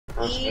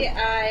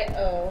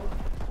E-I-O.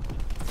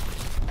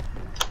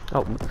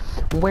 Oh,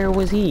 where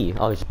was he?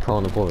 Oh, he's just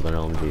on the board with an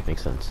LMG.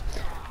 Makes sense.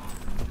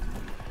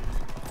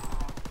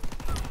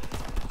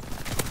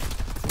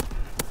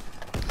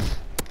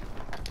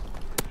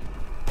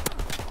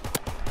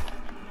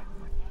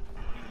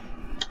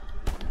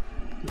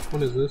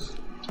 What is this?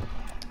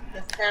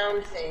 The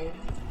sound thing.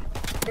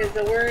 Because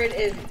the word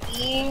is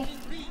E,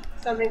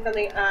 something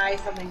something I,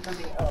 something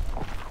something O.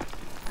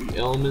 The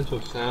element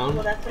of sound?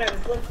 Well, that's what I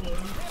was looking.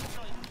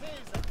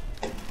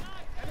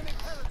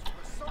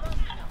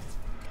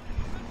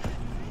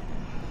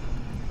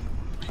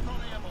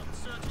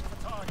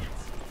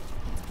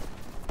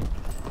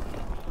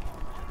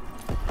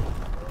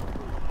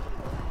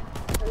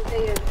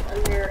 Something is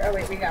under. Oh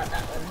wait, we got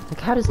that one. Like,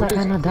 how does that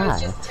guy not die?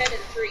 It's just 10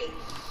 and 3.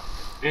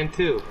 And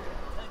 2.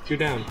 2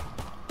 down.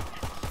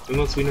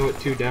 Unless we know what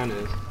 2 down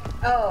is.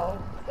 Oh,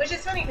 which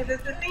is funny because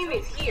it's the same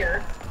as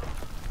here.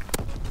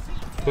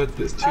 But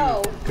this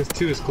 2, because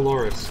 2 is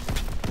Coloris.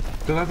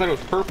 Because I thought it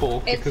was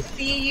purple. It's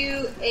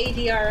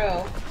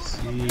C-U-A-D-R-O.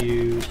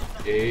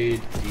 C-U-A-D...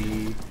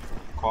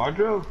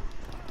 Quadro?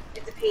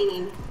 It's a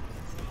painting.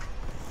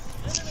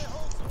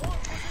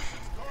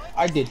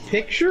 I did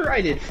picture,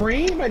 I did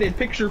frame, I did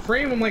picture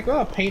frame. I'm like,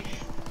 oh, paint.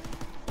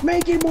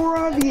 Make it more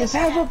obvious.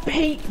 Have a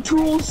paint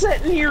tool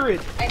set near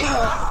it. I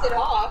crossed it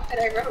off and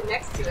I wrote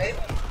next to it.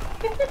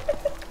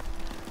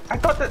 I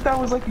thought that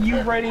was like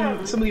you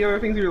writing some of the other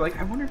things. You're like,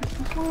 I wonder if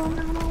it's going on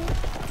now.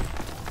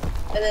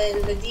 And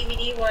then the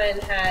DVD one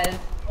has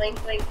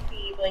blank blank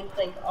C blank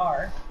blank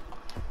R.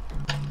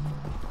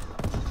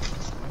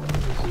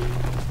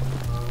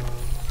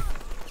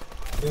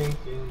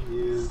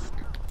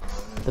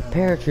 The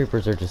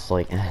paratroopers are just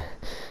like.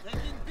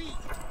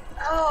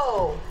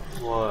 Oh.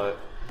 What?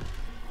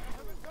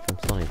 I'm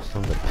telling you,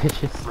 some of the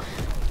bitches.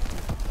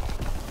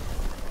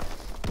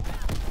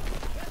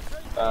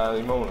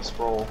 You might want to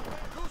scroll.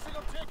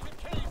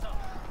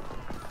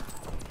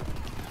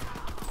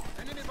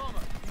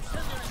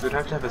 You'd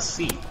have to have a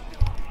C.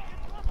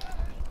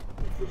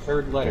 The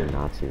third letter. They're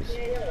Nazis.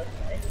 Yeah,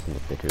 Some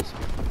of the bitches.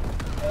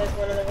 that was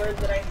one of the words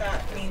that I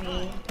thought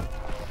maybe.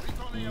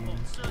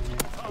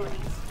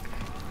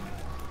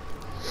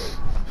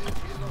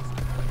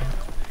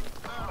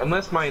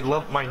 Unless my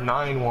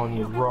 9 one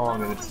was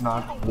wrong and it's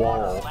not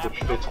wall, which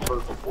fits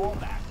perfectly.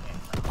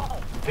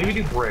 Maybe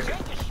do brick.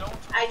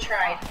 I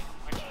tried.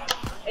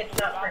 It's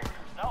not brick.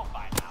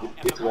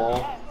 It's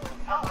wall.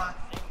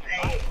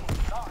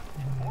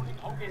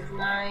 It's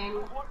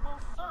 9.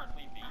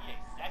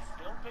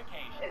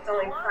 It's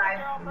only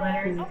 5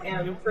 letters,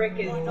 and brick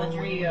is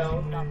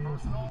Rodrigo.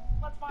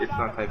 It's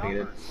not typing it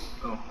in.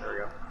 Oh, there we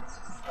go.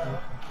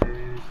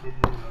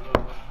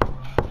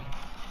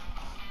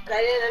 But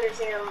I didn't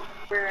understand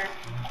where.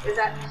 Is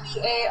that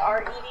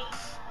P-A-R-E-D?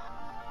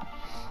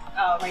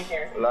 Oh, right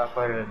there.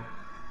 Lafayette.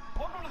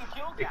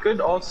 It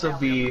could also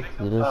be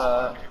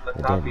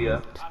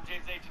Latavia,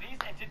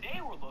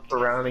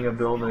 surrounding a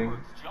building,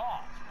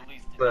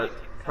 but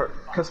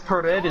because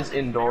Pared is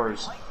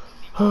indoors.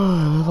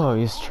 Oh,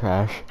 he's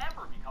trash.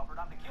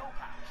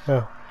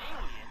 Yeah.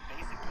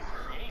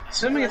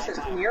 Assuming it's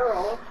a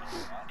mural.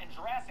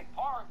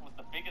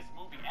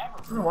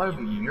 I don't know why it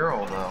would be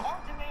mural though.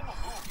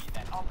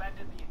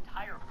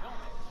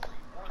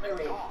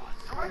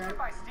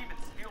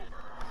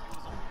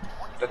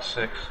 That's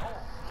 6.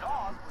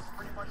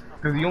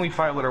 Because the only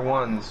 5-letter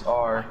ones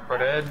are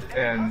Pared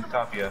and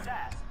Tapia.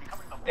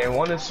 And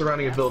one is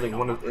surrounding a building,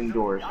 one is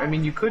indoors. I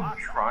mean, you could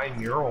try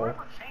mural,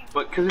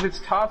 but because if it's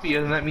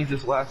Tapia, then that means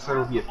this last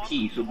letter will be a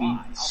P, so it'll be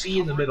C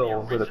in the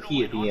middle with a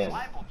P at the end.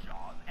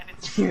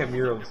 Yeah,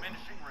 mural.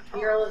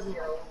 Mural is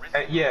mural.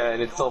 Yeah,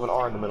 and it's still have an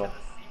R in the middle.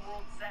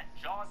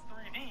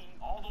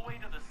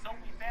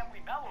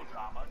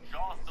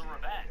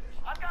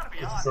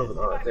 It's still have an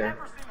R right there.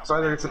 So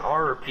either it's an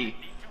R or a P.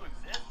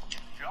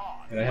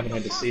 And I haven't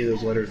had to see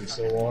those letters in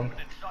so long.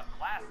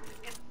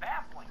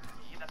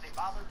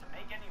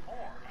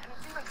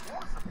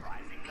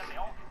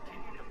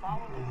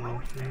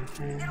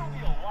 It'll be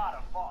a lot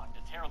of fun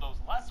to tear those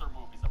lesser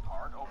movies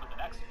apart over the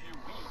next few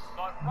weeks,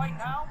 but right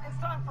now, it's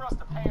time for us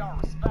to pay our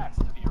respects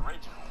to the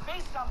original.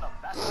 Based on the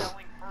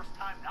best-selling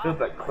first-time novel, Feels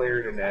like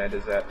Clarendon ad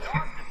is that.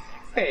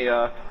 Hey,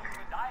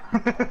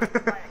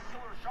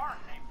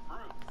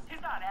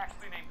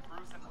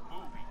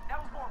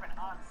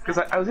 because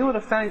I was able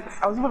to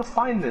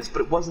find this,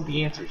 but it wasn't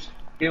the answers.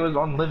 It was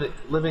on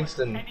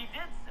Livingston.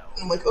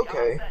 I'm like,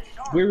 okay,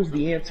 where's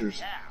the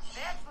answers?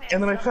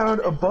 And then I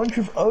found a bunch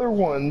of other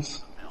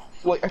ones.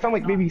 Like I found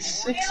like maybe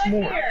 6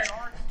 more.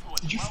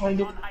 Did you find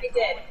it? I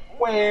did.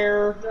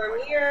 Where?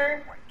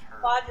 Dormier,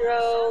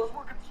 Quadro,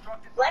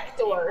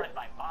 Lector.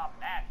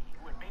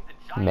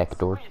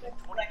 Mector.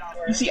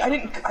 You see, I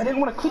didn't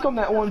want to click on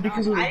that one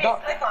because it was I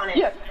didn't click on it.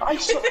 Yeah, I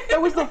saw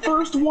that was the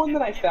first one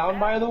that I found,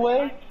 by the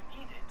way.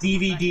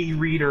 DVD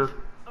reader.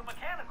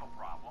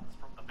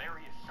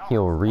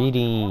 Yo,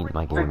 reading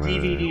my gamer.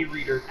 DVD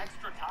reader.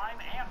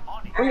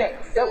 Oh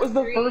yeah, that was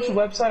the first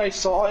website I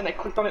saw, and I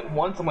clicked on it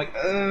once. I'm like,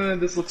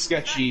 this looks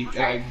sketchy, and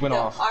I went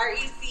off.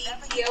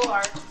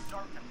 R-E-C-T-O-R.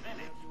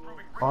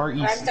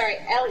 R-E-C. I'm sorry,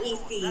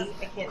 L-E-C.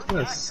 I can't I was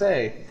gonna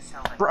say,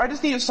 bro, I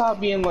just need to stop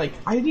being like,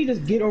 I need to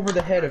get over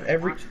the head of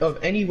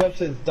any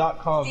website that's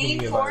 .com giving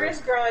me a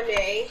virus. Forest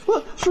Grande.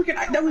 Look, freaking,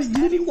 that was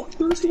literally the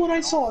first one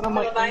I saw, and I'm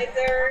like,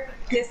 Televisor,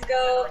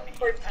 Disco,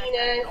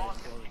 Cortina.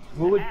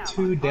 what would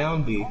 2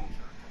 down be?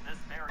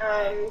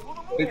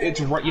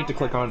 It's right, you have to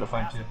click on it to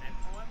find 2.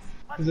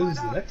 This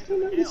is the next one?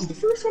 This is the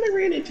first one I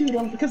ran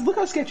into, because look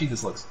how sketchy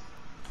this looks.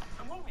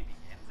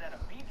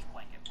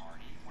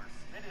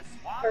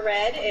 For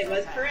red, it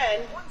was for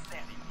red.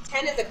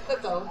 10 is a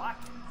Clippo.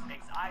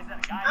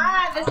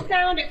 Ah, the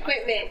sound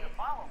equipment.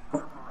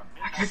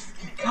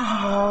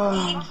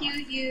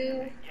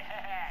 EQU.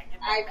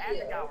 I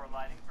feel.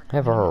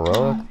 Have a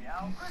heroic?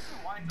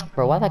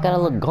 Bro, why that gotta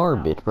look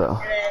garbage, bro?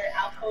 And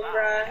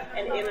Alfombra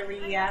and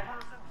Ilaria.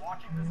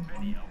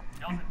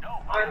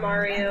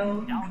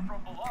 Armario.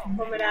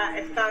 Pomada,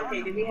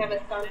 Estante. Did we have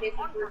Estante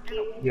for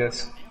 14?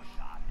 Yes.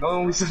 No,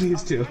 only Sunny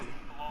is 2.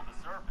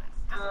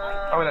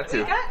 Oh, that's 2.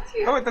 We got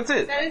 2. Oh, wait, that's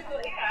it. That is,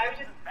 yeah, I was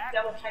just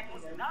double checking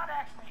them.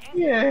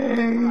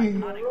 Yay!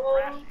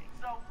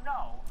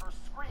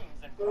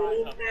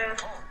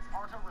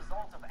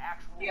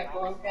 Yeah,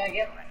 Blanca,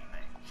 yep.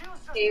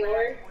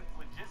 Taylor.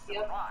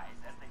 Yep.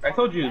 I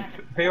told you,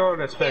 payroll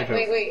and Yeah, special.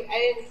 wait,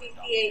 I didn't see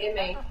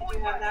CAMA. Did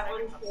you have that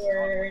one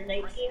for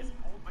 19?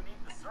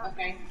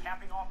 Okay.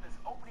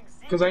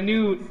 Because I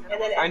knew,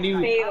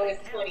 Payroll was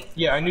 20.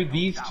 yeah, I knew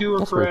these 2 were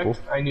That's pretty correct.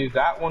 cool. I knew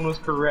that one was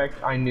correct.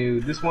 I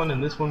knew this one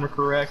and this one were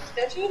correct.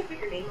 Don't you need to put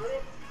your name on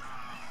it?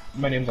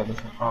 My name's on this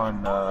one.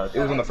 It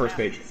was on the first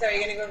page. So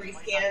you're gonna go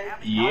rescan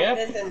Yep. all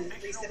this and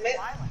resubmit?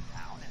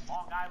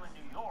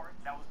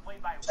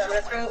 So I'm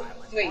gonna throw,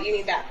 wait, you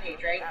need that page,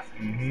 right?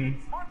 Mm-hmm.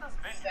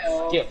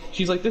 So, Yeah,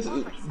 she's like,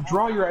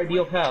 draw your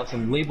ideal house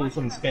and label it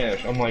in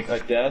Spanish. I'm like, a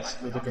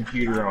desk with a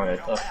computer on it,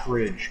 a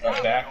fridge, a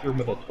bathroom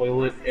with a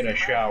toilet and a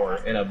shower,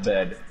 and a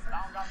bed.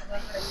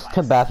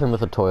 A bathroom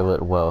with a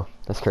toilet, whoa,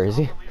 that's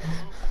crazy.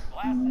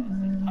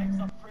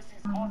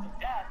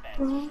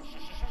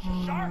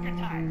 Shark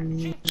attack!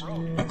 She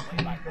Brody,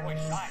 played by Roy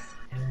Scheider,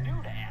 is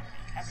new to Amity,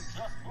 having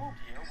just moved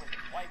here with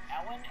his wife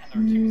Ellen and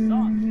their 2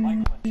 sons,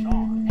 Michael and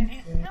Sean, and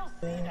he's still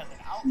seen as an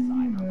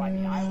outsider by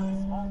the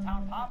island's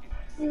small-town populace.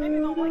 Maybe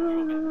they'll like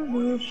you a bit more,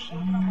 working on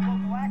the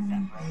local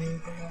accent, Brody.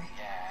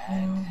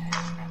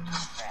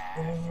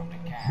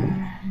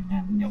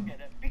 You'll get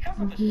it. Because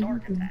of the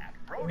shark attack,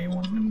 Brody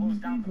wants to close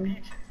down the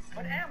beaches.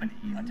 But Amity,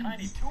 a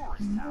tiny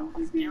tourist town,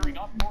 is gearing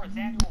up for its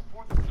annual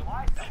 4th of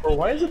July celebration. Or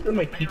why is it that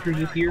my teachers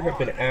this year have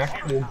been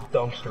actual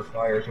dumpster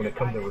fires when it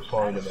comes to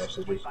responding to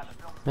messages?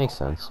 Makes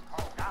sense.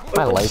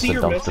 My They'll life's see a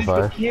your dumpster message,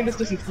 fire. but Candace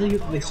doesn't tell you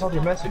that they saw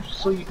your message,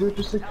 so you're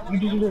just like, you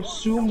just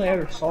assume they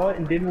either saw it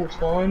and didn't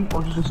respond,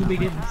 or just assume they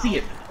didn't see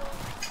it.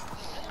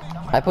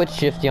 I put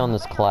Shifty on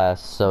this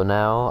class, so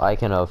now I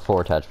can have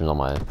 4 attachments on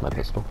my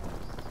pistol.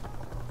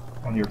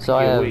 On your So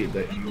I POE have-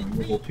 that you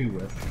level 2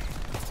 with.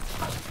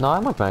 No,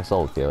 I'm like max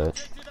level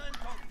POH.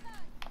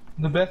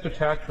 The best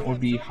attachment would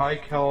be high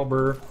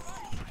caliber,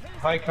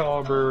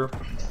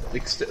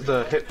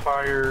 the hip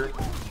fire,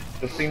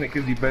 the thing that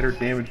gives you better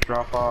damage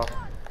drop off,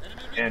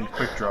 and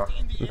quick draw.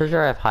 I'm pretty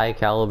sure I have high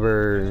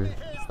caliber,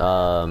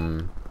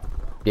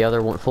 the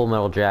other one, full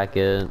metal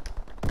jacket,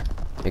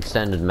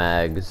 extended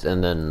mags,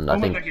 and then I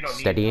think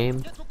steady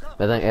aim.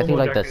 I think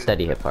like that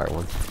steady hip fire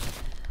one.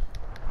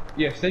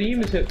 Yeah, steady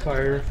aim is hip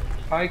fire,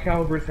 high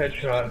caliber is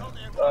headshot,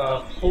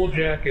 full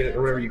jacket,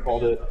 or whatever you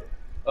called it.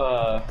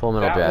 Full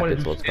metal that one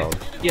jacket's is- what it's called.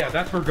 Yeah,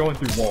 that's for going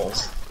through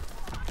walls.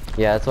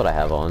 Yeah, that's what I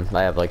have on.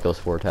 I have like those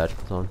 4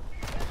 attachments on.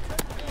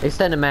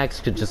 Extended mags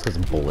could just cause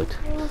bullet.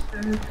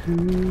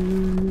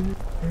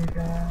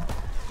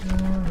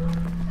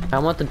 I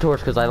want the torch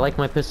because I like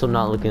my pistol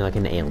not looking like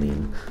an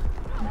alien.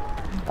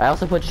 I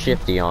also put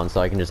Shifty on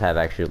so I can just have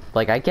actually,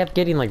 like, I kept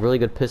getting like really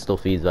good pistol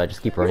feeds, but I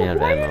just keep running out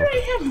of Why ammo. did I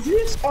have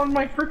this on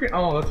my freaking?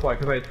 Oh, that's why,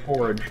 because I had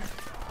forage.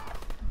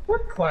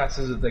 What class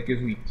is it that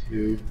gives me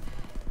 2?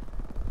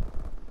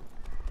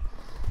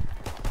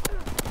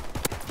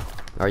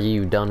 Are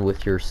you done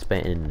with your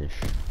Spanish?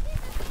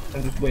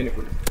 I'm just waiting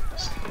for.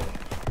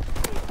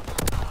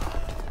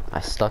 I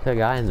stuck a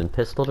guy and then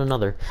pistoled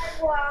another.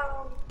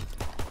 wow.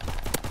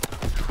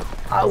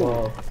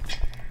 Oh.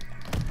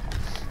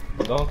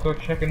 Don't go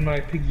checking my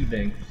piggy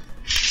bank.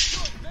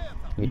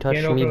 You touch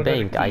can't me open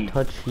bank, another I key.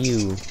 touch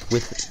you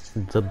with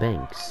the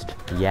bankst.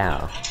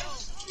 Yeah.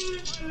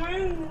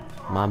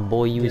 My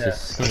boy uses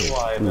Yes, that's skin.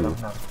 why, but Ooh,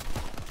 I'm not.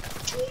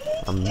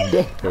 I'm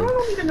dead. I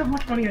don't even know how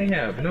much money I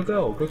have. No,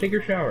 go take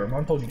your shower.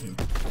 Mom told you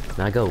to.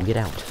 Now go, get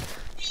out.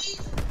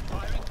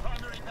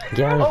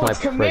 Get out of Oh, my it's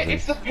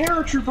presence. the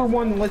paratrooper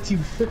one that lets you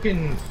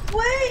frickin'.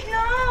 Wait,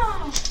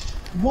 no!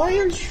 Why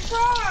are you?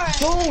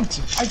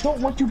 Don't! I don't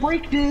want to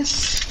break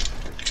this.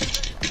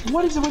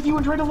 What is it with you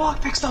and trying to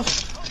lockpick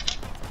stuff?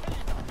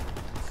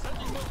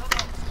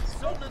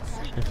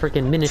 A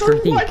freaking miniature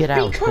thief, what? get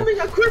out. Becoming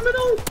a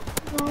criminal?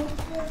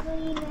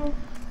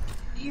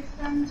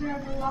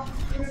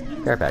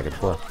 Care package,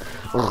 what?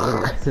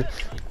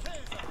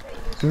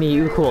 Me,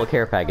 you cool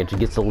care package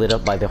gets lit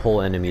up by the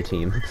whole enemy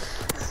team.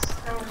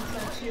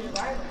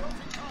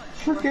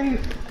 Freaking.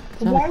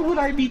 Why would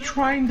I be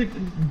trying to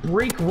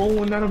break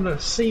rolling out of an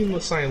insane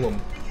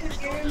asylum?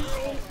 Because you're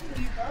insane.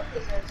 You love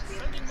this recipe.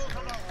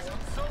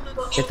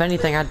 If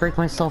anything, I'd break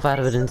myself out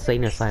of an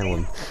insane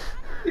asylum.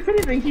 If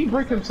anything, he'd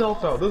break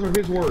himself out. Those are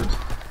his words.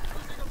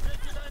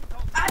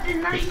 I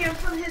did not hear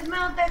from his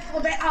mouth,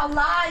 therefore they are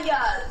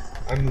liars.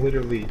 I'm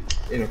literally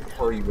in a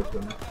party with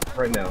him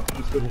right now.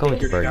 Just Go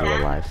with Bird, you're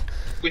alive.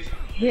 with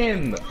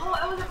him.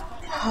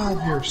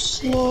 God, you're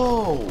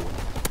slow.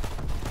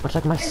 Much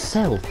like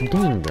myself,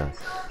 dang.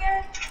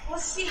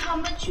 Let's see how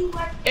much you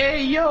like.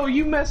 Hey, yo,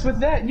 you mess with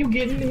that, you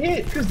getting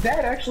hit. Because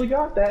Dad actually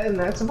got that, and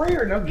that's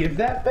rare. Now give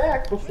that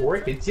back before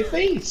it hits your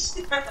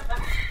face.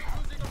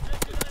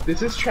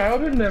 This is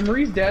childhood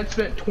memories. Dad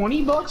spent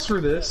 20 bucks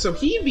for this, so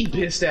he'd be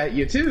pissed at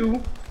you,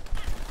 too.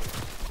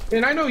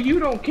 And I know you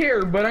don't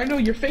care, but I know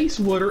your face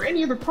would, or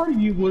any other part of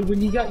you would,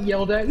 when you got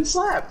yelled at and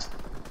slapped.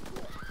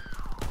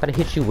 But I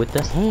hit you with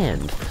the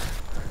hand.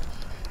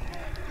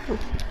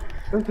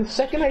 The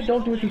second I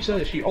don't do what you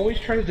said, she always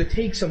tries to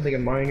take something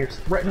of mine or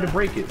threaten to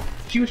break it.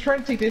 She was trying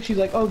to take this, she's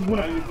like, oh, you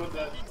wanna... Why did you put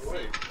that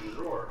away in the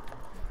drawer?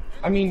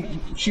 I mean,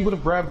 she would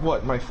have grabbed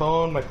what? My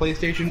phone, my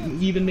PlayStation,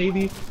 even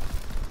maybe?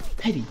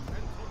 Petty.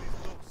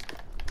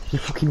 You're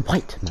fucking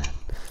white, man.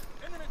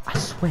 I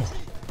swear.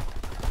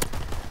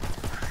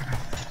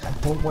 I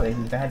don't want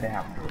anything bad to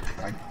happen to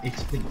her. I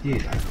basically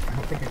did. I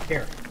don't think I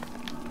care.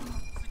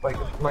 Like,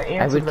 my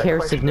answer I would to that care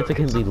question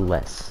significantly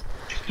less.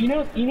 You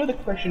know the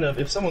question of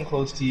if someone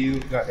close to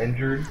you got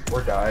injured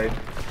or died,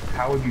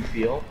 how would you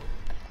feel?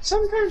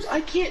 Sometimes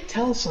I can't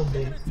tell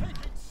something.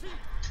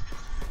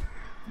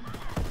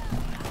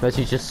 But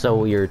she's just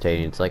so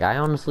irritating. It's like, I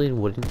honestly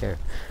wouldn't care.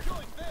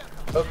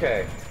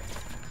 Okay,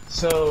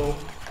 so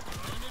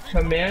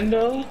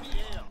Commando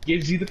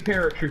gives you the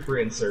paratrooper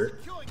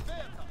insert.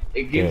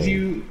 It gives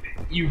you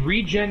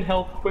regen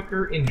health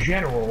quicker in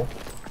general,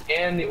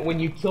 and when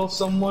you kill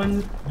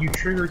someone, you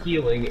trigger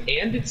healing,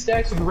 and it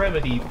stacks with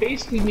remedy,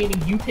 basically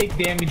meaning you take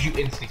damage, you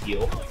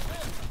insta-heal.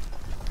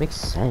 Makes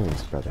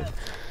sense, brother.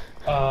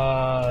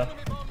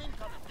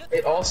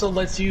 It also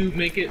lets you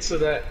make it so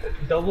that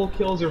double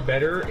kills are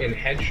better, and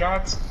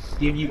headshots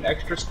give you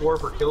extra score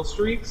for kill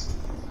streaks,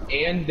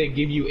 and they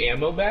give you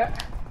ammo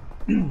back,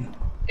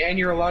 and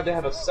you're allowed to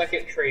have a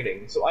second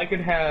training. So I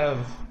could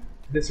have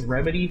this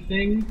remedy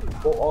thing,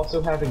 while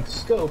also having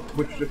scope,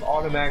 which just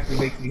automatically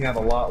makes me have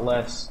a lot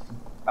less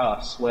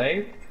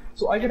sway.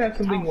 So I could have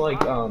something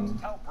like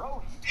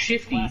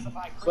Shifty,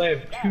 so I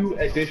have 2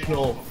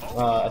 additional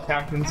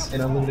attachments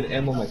and unlimited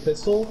ammo on my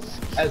pistol,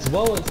 as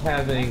well as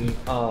having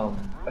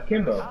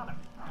Akimbo.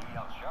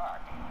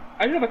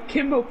 I have a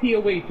Kimbo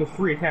POA with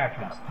 3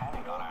 attachments.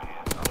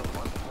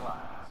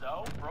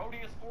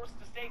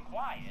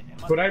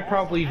 But I'd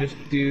probably just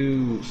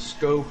do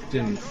scoped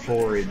and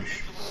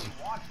forage.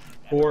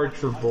 Forage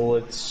for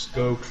bullets,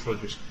 scoped for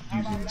just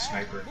using the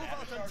sniper.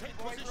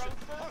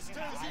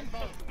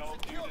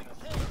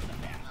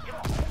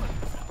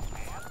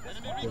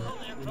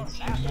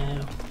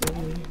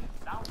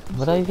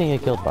 What do you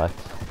think I killed by?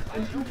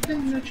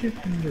 Everything that you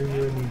can do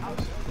really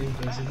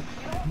doesn't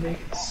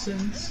make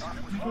sense.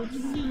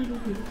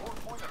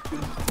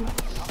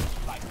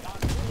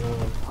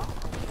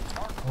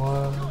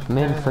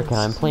 Man, frickin',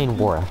 I'm playing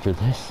war after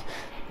this.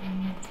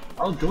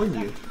 I'll join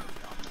you.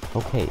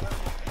 Okay.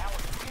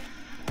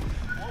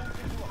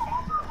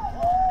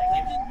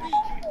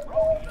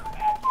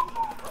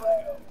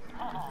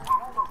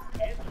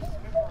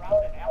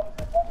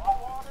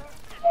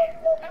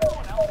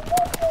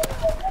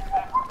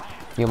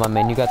 Yo, my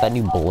man, you got that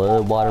new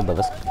blood water, but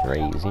that's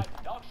crazy.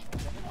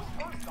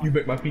 You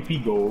make my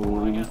PP go.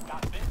 Boy.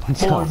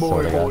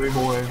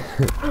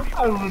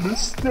 I don't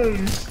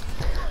understand.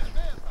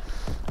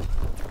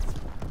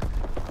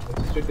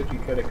 It's just that you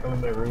try to come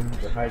in my room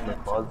to hide my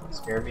closet and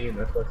scare me, and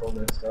that's why it's all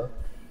messed up.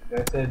 And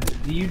I said,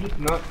 do you just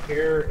not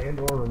care and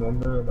or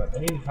remember about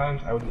any of the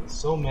times I would get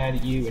so mad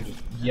at you and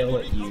just yell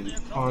at you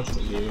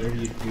constantly whenever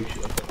you'd do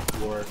shit like that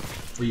before,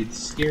 where you'd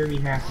scare me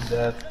half to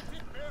death,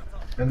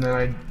 and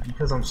then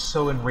because I'm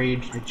so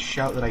enraged, I'd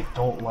shout that I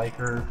don't like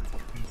her,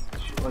 and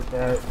shit like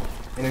that,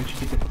 and then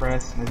she'd get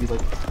depressed, and I'd be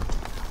like,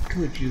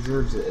 good, she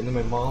deserves it, and then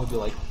my mom would be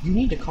like, you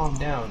need to calm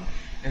down,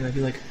 and I'd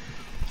be like,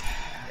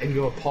 and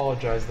go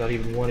apologize without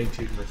even wanting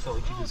to, because I felt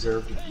like you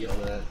deserved to be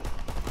yelled at.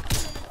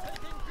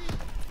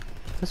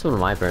 That's what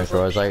my parents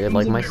were. I was like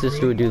my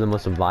sister would do the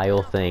most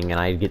vile thing, and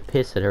I'd get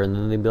pissed at her, and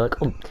then they'd be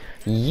like, "Oh,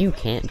 you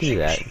can't do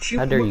that.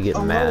 How dare you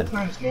get mad?" A lot of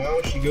times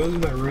now, she goes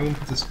in my room,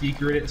 puts a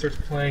speaker in it, and starts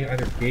playing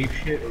either gay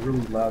shit or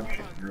really loud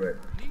shit through it.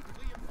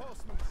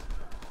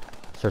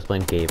 Starts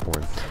playing gay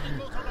porn.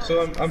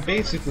 So I'm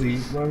basically,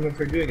 what I'm gonna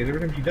start doing is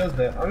every time she does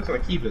that, I'm just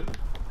gonna keep it.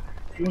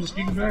 If you want the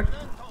speaker back,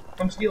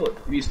 come steal it.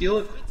 If you steal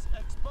it,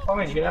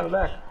 fine, you can have it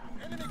back.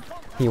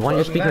 You want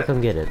your speaker?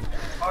 Come get it.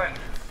 Fine.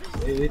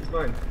 It's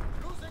fine.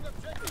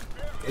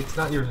 It's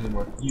not yours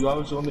anymore. You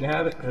obviously want me to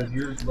have it because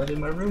you're letting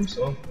in my room,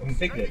 so I'm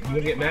taking it. You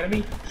gonna get mad at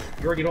me?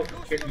 You already don't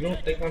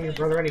think I'm your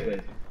brother anyway.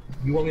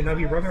 You want me to not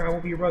be your brother? I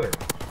won't be your brother.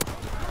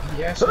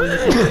 Yes,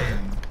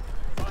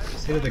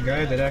 say say to the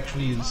guy that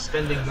actually is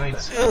spending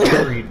nights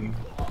worrying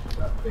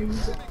about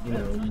things that, you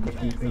know,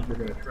 make you think you're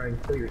gonna try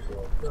and kill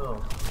yourself.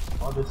 No,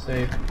 I'll just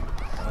say,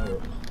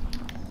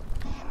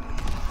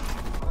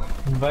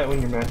 invite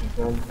when your match is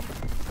done.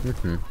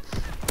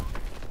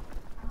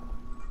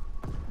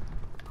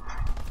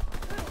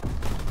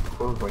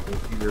 Close my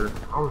computer.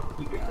 I'll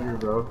keep it here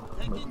though.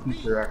 My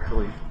computer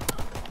actually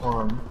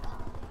on.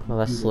 Well,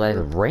 that's like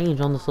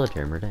range on the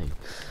sledgehammer, dang.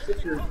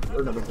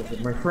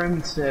 My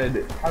friend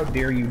said, "How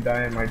dare you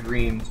die in my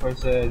dream?" So I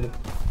said,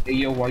 "Hey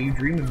yo, why you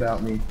dream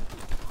about me?"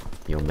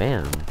 Yo,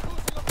 man.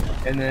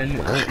 And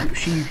then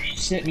she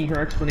sent me her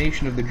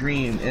explanation of the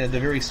dream, and at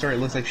the very start it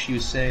looks like she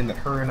was saying that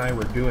her and I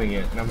were doing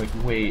it, and I'm like,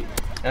 wait.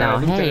 And Now, I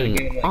looked at it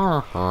hey, again,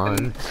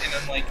 and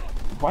I'm like,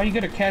 why you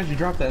gotta casually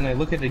drop that? And I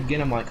look at it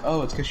again, I'm like,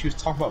 oh, it's because she was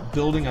talking about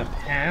building a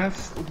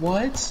path?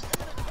 What?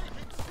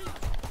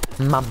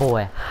 My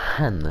boy,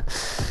 Han.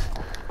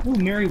 Oh,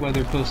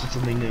 Merryweather posted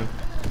something new.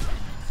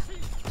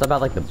 It's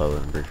about like the bow,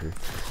 I'm pretty sure.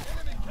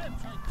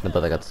 The bow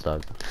that got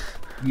stuck.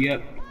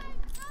 Yep.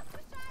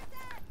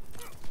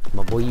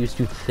 My boy used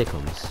to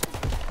thickums.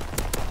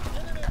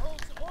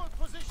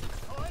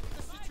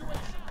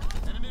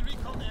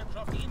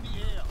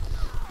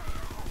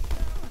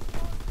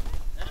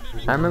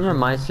 I remember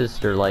my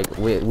sister, like,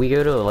 we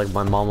go to like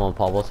my mom and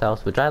papa's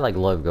house, which I like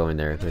love going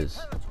there because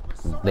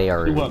they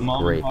are What,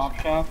 mom great. and pop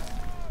shop?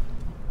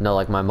 No,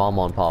 like my mom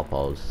and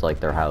papa's, like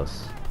their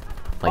house,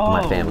 like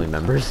my family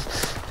members.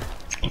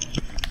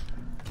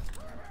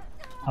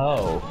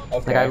 Oh,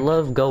 okay. Like I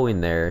love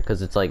going there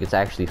because it's like it's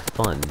actually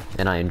fun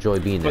and I enjoy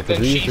being there. But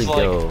then we she's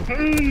usually like, go.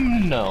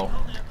 No.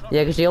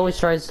 Yeah, because she always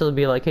tries to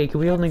be like, hey, can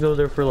we only go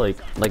there for like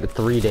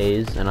 3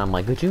 days? And I'm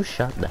like, could you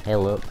shut the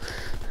hell up?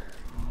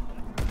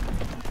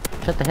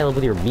 Shut the hell up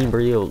with your bean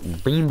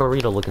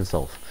burrito looking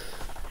self.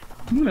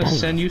 I'm gonna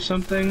send you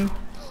something,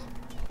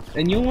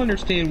 and you'll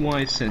understand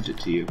why I sent it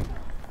to you.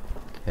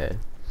 Okay.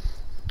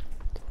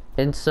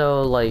 And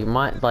so like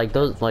my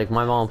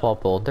mom and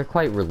papa, they're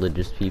quite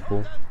religious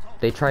people.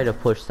 They try to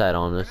push that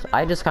on us.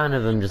 I just kind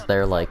of am just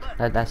there like,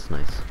 that's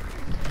nice.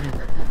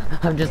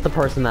 I'm just the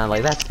person that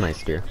like, that's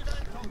nice, dear.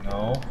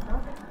 No,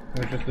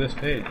 it's just this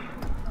page.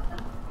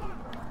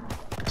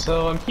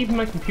 So I'm keeping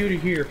my computer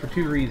here for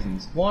 2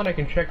 reasons. One, I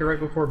can check it right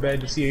before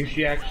bed to see if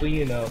she actually,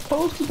 you know,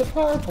 posted the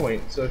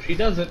PowerPoint. So if she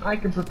doesn't, I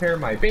can prepare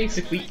my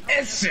basically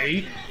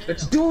essay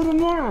that's due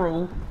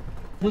tomorrow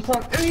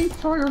without any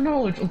prior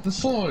knowledge of the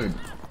sword.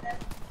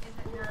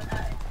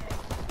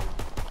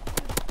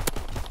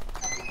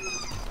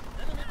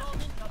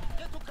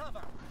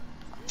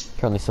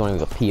 Currently swimming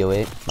with a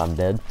PO8. I'm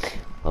dead.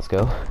 Let's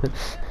go.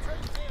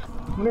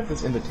 I wonder if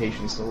this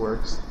invitation still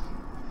works.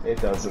 It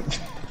doesn't.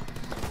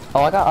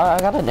 Oh, I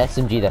got an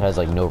SMG that has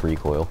like no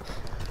recoil.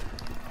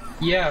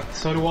 Yeah,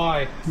 so do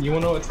I. You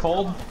wanna know what it's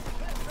called?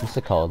 What's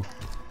it called?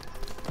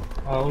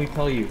 Let me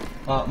tell you.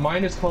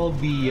 Mine is called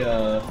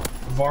the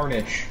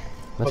Varnish.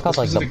 It's But called this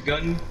like is the. a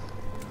gun.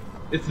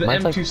 It's the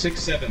Mine's like-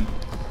 M267.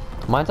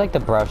 Mine's like the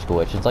brush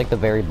switch. It's like the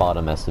very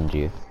bottom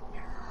SMG.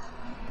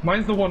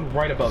 Mine's the one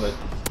right above it.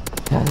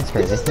 That's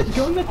crazy. This is the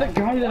gun that the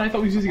guy that I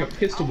thought was using a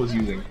pistol was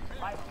using.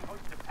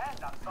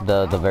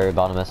 The very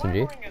bottom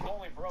SMG.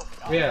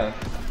 Yeah.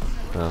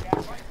 Oh.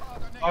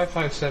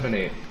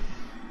 5578.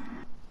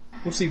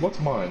 Let's see, what's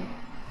mine?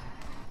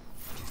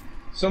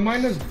 So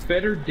mine has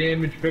better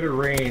damage, better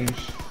range,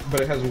 but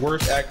it has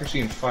worse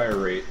accuracy and fire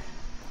rate.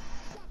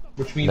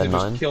 Which means Than it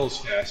mine? just kills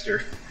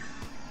faster.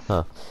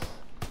 Huh.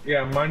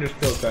 Yeah, mine just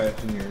kills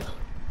faster than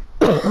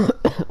yours.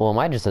 Well,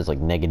 mine just has like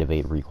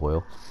 -8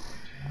 recoil.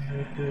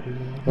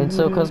 And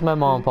so, cause my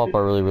mom and papa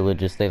are really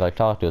religious, they like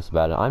talk to us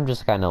about it. I'm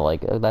just kind of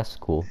like, oh, that's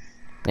cool,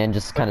 and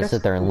just kind of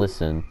sit there and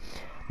listen.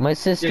 My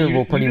sister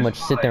will pretty much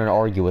sit there and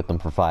argue with them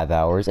for 5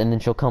 hours, and then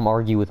she'll come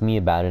argue with me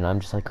about it, and I'm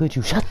just like, could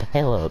you shut the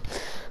hell up?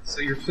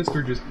 So your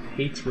sister just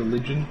hates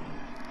religion?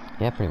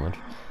 Yeah, pretty much.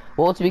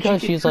 Well, it's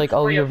because she's like,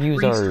 oh, your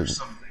views are...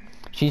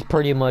 She's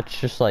pretty much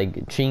just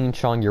like, Ching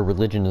Chong, your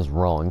religion is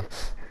wrong.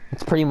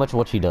 It's pretty much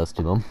what she does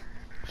to them.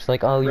 She's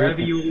like, oh, you're...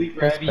 Ravioli,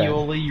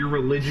 ravioli, your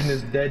religion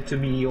is dead to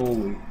me,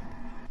 oli.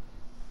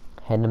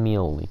 Head to me,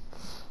 oli.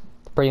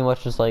 Pretty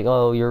much just like,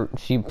 oh,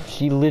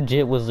 she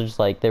legit was just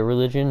like, their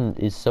religion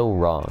is so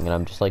wrong, and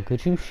I'm just like,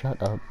 could you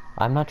shut up?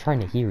 I'm not trying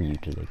to hear you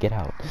today, get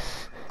out.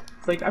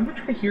 It's like, I'm not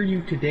trying to hear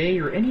you today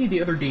or any of the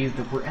other days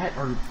that we're at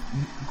our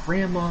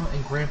grandma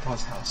and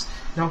grandpa's house.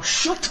 Now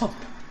shut up!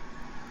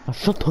 Now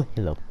shut the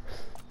hell up.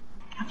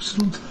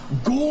 Absolute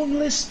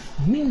goneless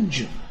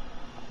ninja.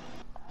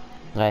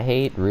 I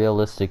hate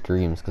realistic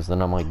dreams, because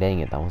then I'm like, dang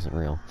it, that wasn't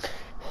real.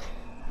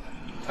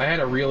 I had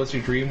a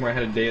realistic dream where I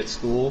had a day at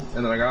school,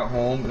 and then I got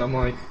home, and I'm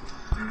like,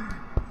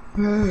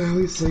 at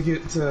least I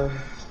get to,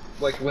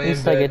 like, lay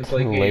in bed and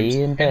play games.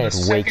 And the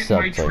second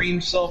my dream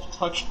self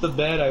touched the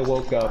bed, I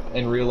woke up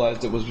and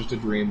realized it was just a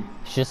dream.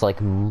 It's just like,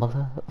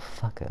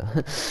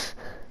 motherfucker.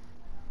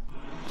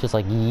 Just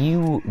like,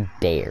 you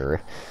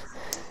dare.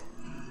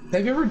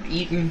 Have you ever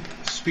eaten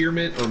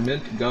spearmint or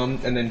mint gum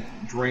and then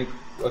drank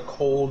a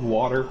cold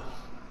water?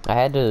 I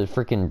had to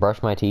freaking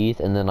brush my teeth,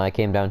 and then I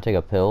came down to take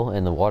a pill,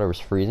 and the water was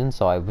freezing,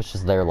 so I was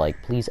just there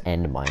like, please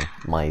end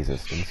my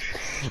existence.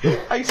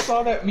 I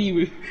saw that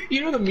meme.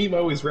 You know the meme I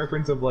always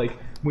reference of like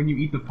when you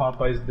eat the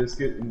Popeyes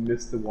biscuit and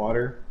miss the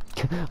water.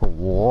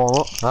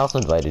 Whoa! I also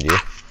invited you.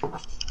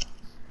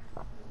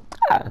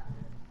 Ah.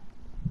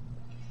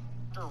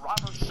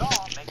 Robert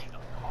Shaw making a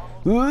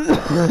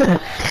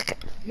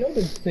You know, I've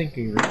been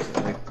thinking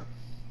recently.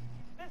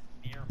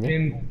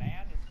 And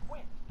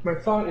my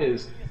thought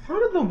is, how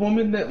did the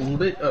woman that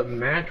lit a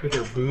match with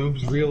her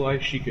boobs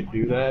realize she could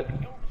do that?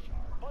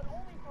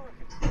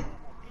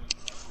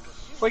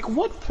 Like,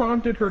 what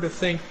prompted her to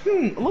think,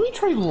 let me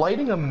try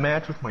lighting a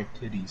match with my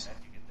titties?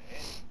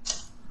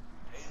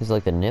 Is it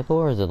like the nipple,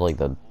 or is it like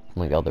the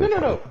other?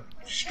 No.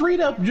 Straight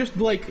up, just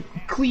like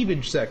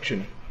cleavage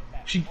section.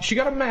 She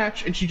got a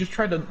match and she just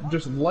tried to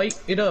just light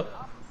it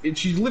up. And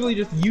she literally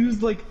just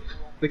used like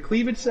the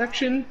cleavage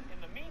section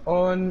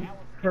on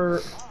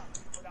her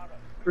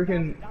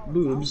freaking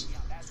boobs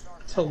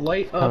to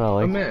light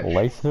up a match.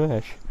 Light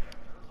smash.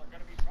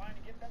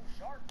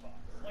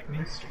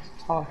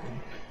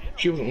 Talking.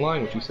 She wasn't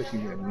lying when she said she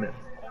made a mess.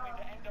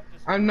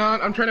 I'm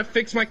not. I'm trying to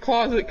fix my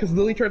closet because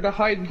Lily tried to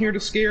hide in here to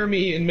scare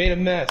me and made a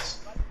mess.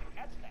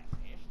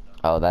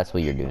 Oh, that's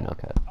what you're doing.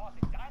 Okay.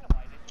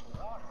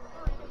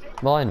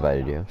 Well, I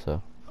invited you,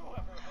 so.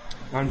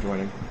 I'm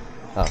joining.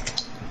 Oh.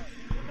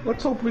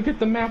 Let's hope we get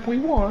the map we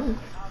want.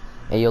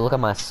 Hey, yo, look at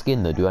my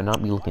skin, though. Do I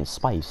not be looking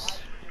spice?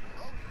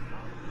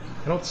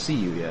 I don't see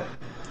you yet.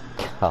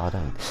 God,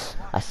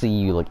 I see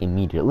you like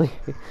immediately.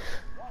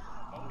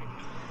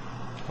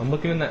 I'm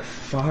looking in that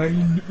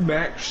find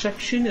match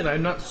section and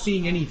I'm not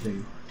seeing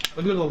anything.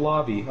 Look at the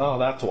lobby. Oh,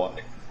 that's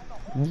why.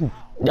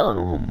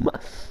 Dumb.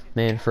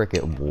 Man,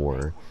 frickin'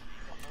 war.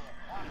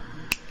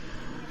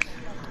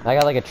 I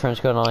got like a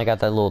trench coat on. I got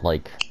that little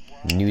like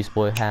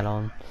newsboy hat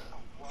on.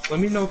 Let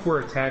me know if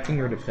we're attacking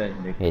or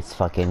defending. It's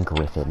fucking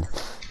Griffin.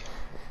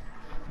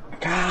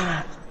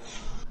 God.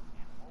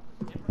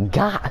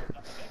 God.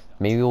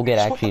 Maybe we'll get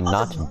actually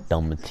not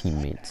dumb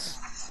teammates.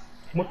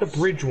 I want the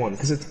bridge one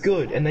because it's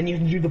good, and then you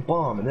can do the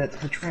bomb, and that's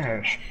the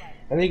trash,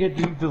 and then you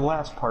can do the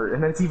last part,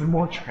 and then it's even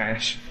more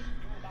trash.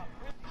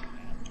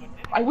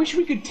 I wish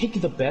we could take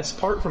the best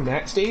part from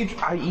that stage,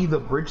 i.e. the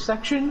bridge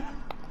section,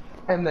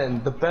 and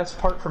then the best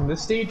part from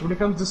this stage when it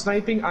comes to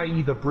sniping,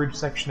 i.e. the bridge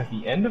section at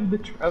the end of the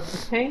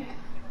tank,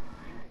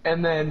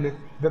 and then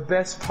the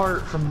best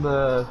part from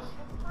the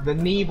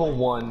naval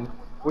one,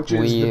 which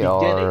is the beginning. We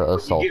are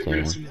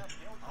assaulting.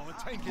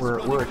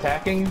 We're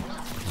attacking.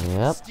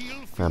 Yep,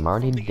 I'm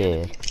already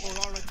dead.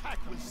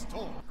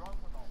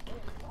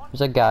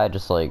 There's a guy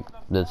just like,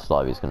 this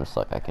lobby's gonna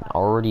suck, I can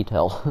already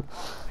tell.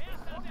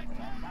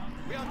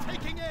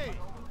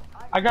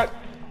 I got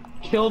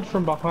killed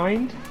from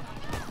behind.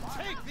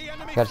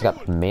 Guy just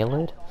got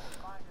meleeed.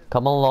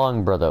 Come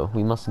along, brother,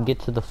 we must get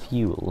to the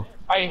fuel.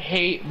 I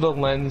hate the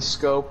lens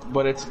scope,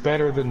 but it's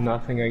better than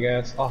nothing, I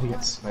guess. Oh, he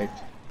got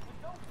sniped.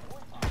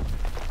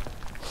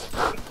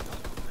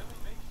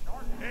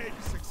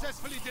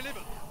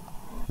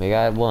 We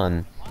got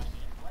one.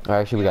 Or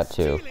actually, we got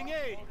two.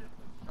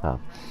 Oh.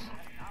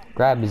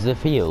 Grab the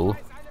fuel.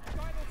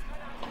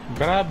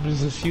 Grab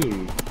the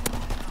fuel.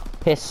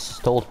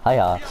 Pistol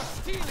fire.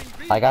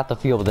 I got the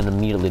fuel, but then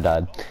immediately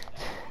died.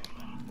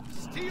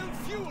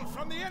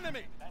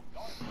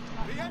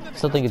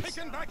 Still think it's.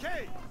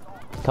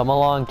 Come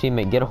along,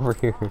 teammate. Get over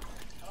here.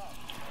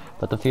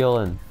 Put the fuel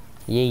in.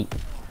 Yeet.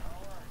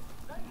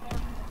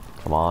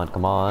 Come on,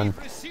 come on.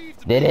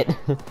 Did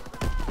it.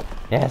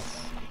 Yes.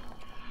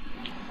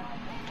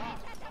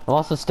 I'm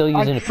also still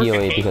using a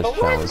POA because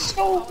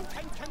challenge.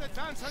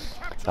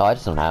 Oh, I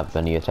just don't have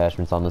any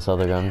attachments on this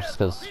other gun just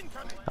because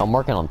I'm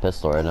working on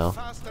pistol right now.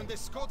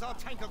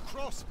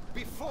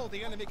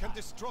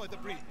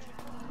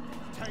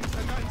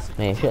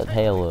 Man, shut the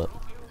hell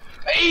up.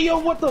 Hey, yo,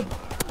 what the?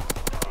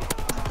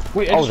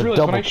 Wait, I just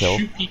realized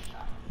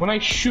when I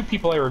shoot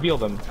people, I reveal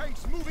them.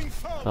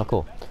 Oh,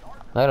 cool.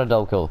 I got a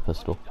double kill with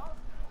pistol.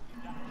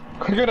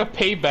 I got a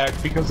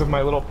payback because of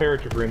my little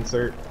paratrooper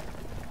insert.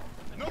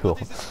 Cool.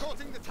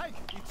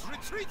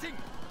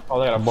 Oh,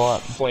 they got a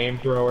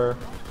flamethrower.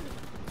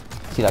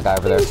 See that guy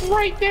over there? He's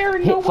right there.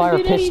 Hit fire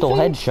pistol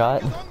anything.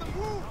 headshot.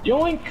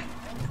 Yoink!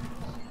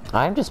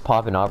 I'm just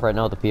popping off right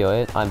now with the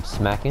POA. I'm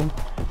smacking.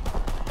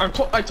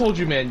 I told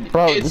you, man.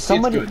 Bro,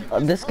 somebody, it's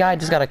good. this guy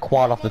just got a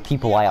quad off the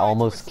people I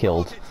almost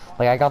killed.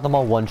 Like, I got them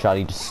all one shot,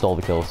 he just stole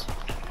the kills.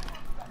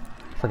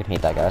 Freaking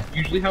hate that guy.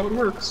 Usually how it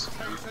works.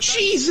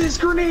 Jesus,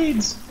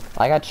 grenades!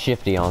 I got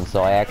shifty on,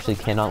 so I actually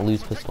cannot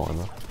lose pistol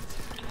ammo.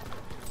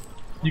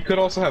 You could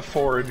also have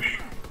forage.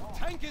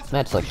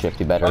 That's like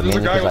shifty better, There's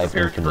mainly a guy because I with have a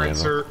paratrooper infinite ammo.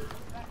 insert.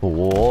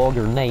 Whoa,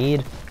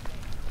 grenade.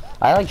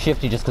 I like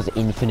shifty just because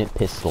infinite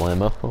pistol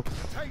ammo.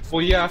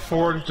 Well, yeah,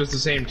 forage does the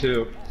same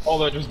too.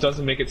 Although it just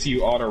doesn't make it so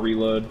you auto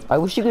reload. I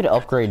wish you could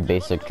upgrade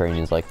basic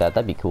trainings like that.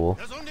 That'd be cool.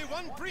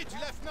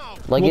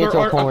 Like, Well, get to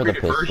there a are point with the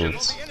upgraded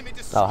pistols.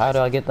 versions. Oh, how do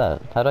I get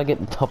that? How do I get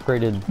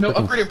upgraded? No,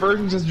 upgraded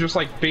versions is just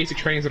like basic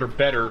trainings that are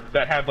better,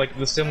 that have like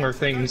the similar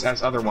things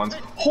as other ones.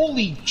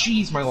 Holy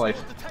jeez, my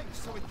life.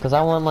 Cause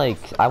I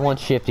want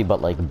Shifty,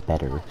 but like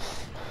better.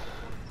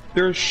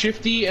 There's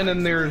Shifty, and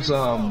then there's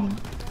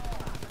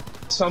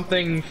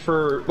something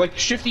for like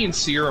Shifty and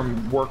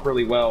Serum work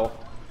really well.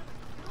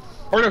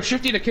 Or no,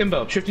 Shifty and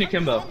Akimbo. Shifty and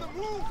Akimbo.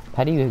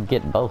 How do you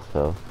get both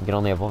though? You can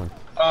only have one.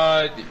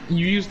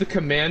 You use the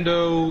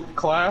Commando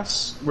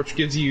class, which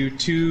gives you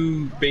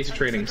 2 basic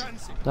trainings.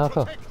 Oh,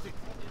 cool.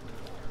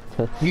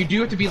 You do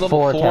have to be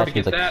level 4 to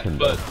get that,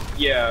 Akimbo. but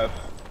yeah.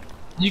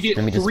 You get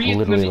Let me just 3,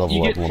 literally and then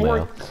you level get up 4.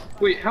 now.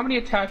 Wait, how many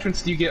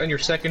attachments do you get on your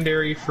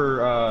secondary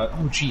for, oh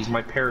jeez,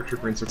 my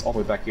paratrooper insert's all the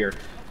way back here.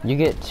 You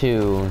get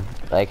 2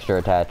 extra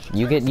attached.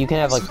 You can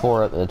have like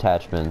 4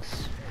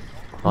 attachments.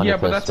 On Yeah, your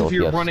but that's pistol if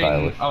you're you have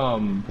running,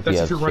 stylish. that's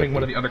if you're running Shifty.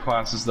 one of the other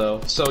classes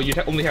though. So you'd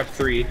only have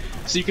 3.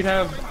 So you could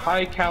have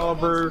high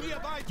caliber,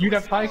 you'd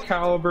have high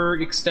caliber,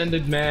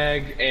 extended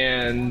mag,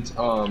 and,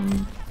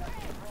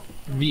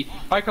 the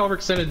high caliber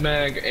extended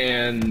mag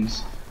and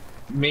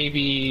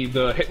maybe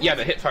the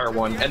hipfire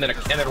one, and then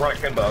run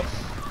Akimbo.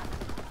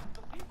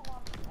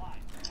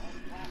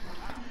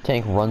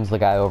 Tank runs the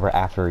guy over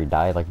after he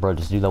died. Like, bro,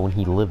 just do that when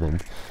he living.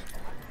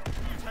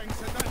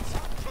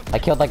 I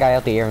killed that guy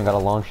out the air and got a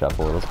long shot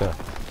for it. Let's go.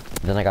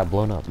 Then I got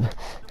blown up.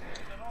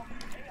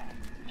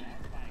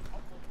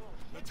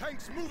 The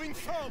tank's moving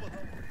forward.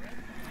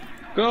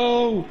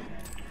 Go!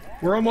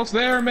 We're almost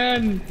there,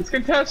 man! It's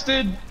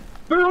contested!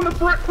 They're on the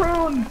front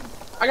prone!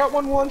 I got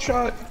one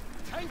shot!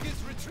 Tank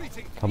is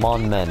retreating. Come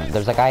on, men.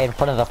 There's a guy in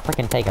front of the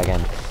freaking tank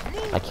again.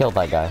 I killed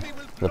that guy.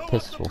 The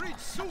pistol.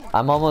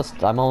 I'm almost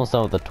done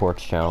with the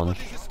torch challenge.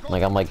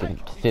 Like, I'm like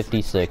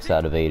 56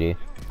 out of 80.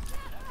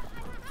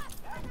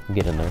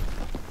 Get in there.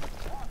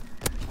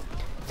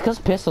 It's because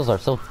pistols are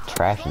so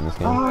trash in this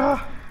game.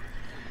 Ah!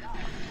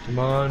 Come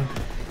on.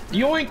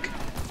 Yoink!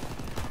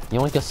 You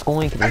like a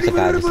skoink, and there's a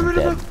guy just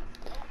dead.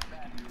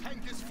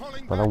 Tank is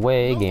falling Run back.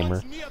 away, No gamer.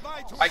 one's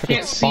nearby to I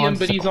can't see him, Spawns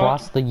but he's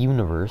across on. the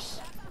universe.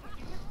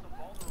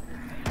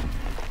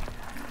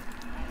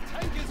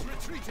 Tank is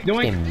retreating.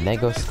 Yoink! Fucking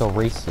mega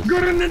racist. Go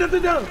to the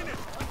door!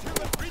 Until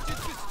the bridge is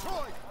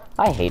destroyed.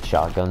 I hate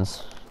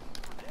shotguns.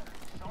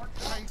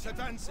 Tanks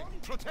advancing.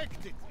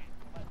 Protect it.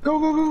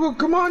 Go!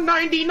 Come on,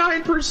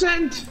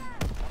 99%!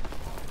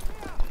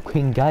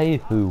 King guy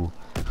who?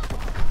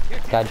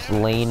 Guy just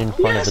laying in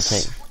front of the Yes!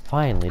 tank.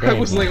 Finally, I dang.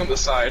 was laying on the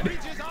side.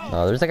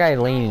 No, there's a guy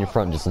laying in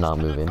front, just not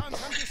moving. And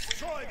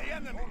destroy the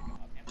enemy.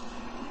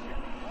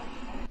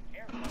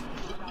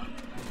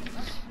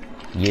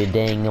 You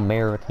dang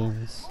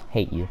Americans.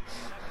 Hate you.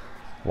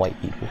 White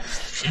people.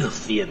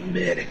 Filthy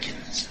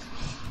Americans.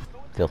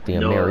 Filthy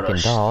No American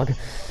rush. dog.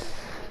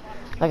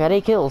 I got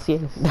 8 kills, yeah.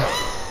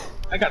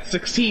 I got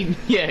 16,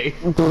 yay!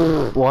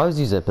 Well, I was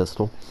using a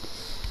pistol.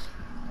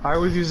 I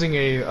was using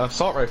a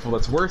assault rifle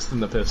that's worse than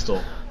the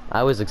pistol.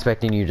 I was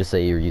expecting you to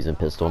say you were using a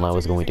pistol, and I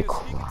was going to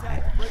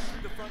cry.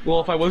 Well,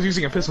 if I was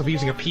using a pistol, I'd be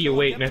using a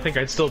PO8, and I think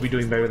I'd still be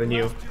doing better than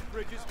you.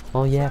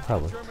 Oh yeah,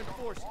 probably.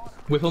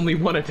 With only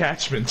 1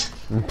 attachment.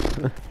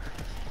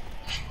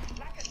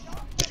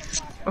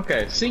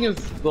 Okay, seeing as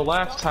the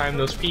last time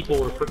those people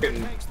were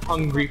frickin'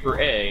 hungry for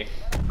A,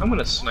 I'm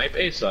gonna snipe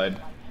A side.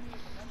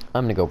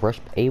 I'm gonna go brush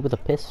A with a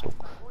pistol.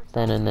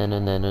 Die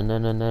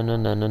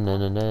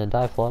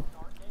flop.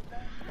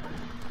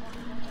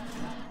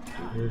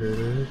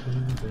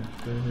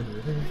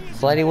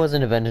 Slidey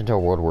wasn't invented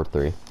until World War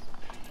III.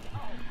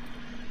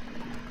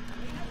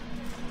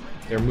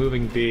 They're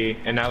moving B,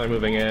 and now they're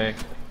moving A.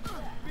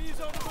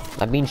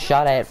 I'm being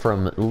shot at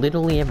from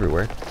literally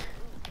everywhere.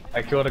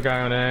 I killed a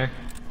guy on A.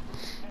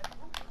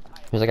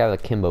 There's a guy with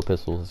a Kimbo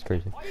pistol. It's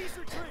crazy.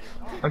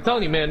 I'm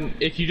telling you, man,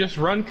 if you just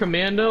run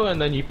Commando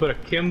and then you put a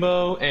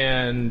Kimbo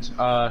and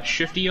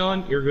Shifty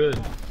on, you're good.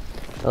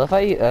 I love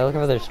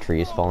how there's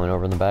trees falling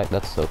over in the back.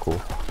 That's so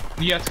cool.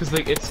 Yeah,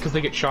 it's because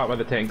they get shot by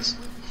the tanks.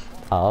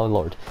 Oh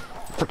lord.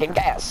 Freaking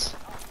gas!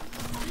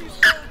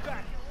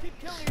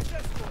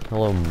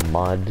 Hello,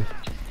 mod.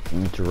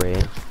 Dre.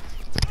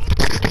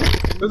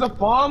 There's a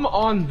bomb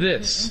on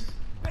this.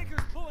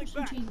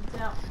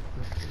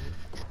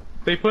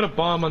 They put a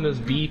bomb on this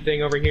B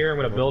thing over here. I'm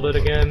gonna build it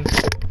again.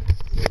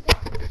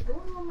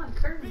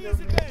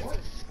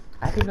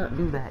 I did not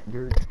do that.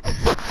 You're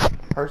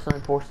person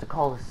I'm forced to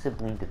call a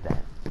sibling did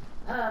that.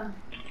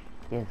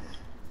 Yes.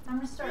 I'm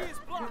gonna start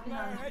working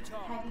on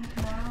hacking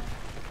tomorrow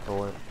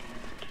Or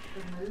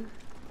for move.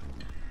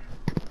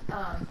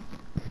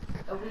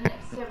 Over the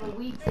next several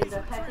weeks, as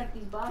I pack up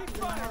these boxes, I'm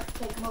gonna have to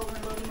take them over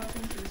and load them up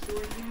into the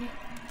storage unit.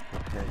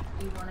 okay.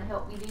 Do you want to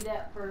help me do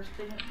that for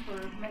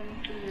maybe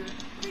for your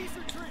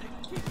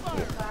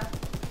PS5?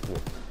 Yes.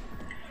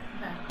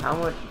 Okay. How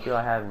much do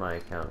I have in my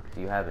account? 'Cause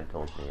you haven't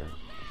told me yet.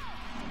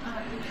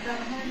 There's about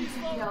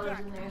 $150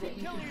 in there that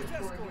you can put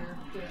toward your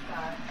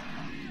PS5.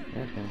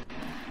 Okay.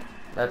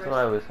 That's what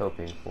I was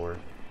hoping for.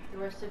 The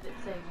rest of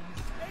it's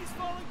savings.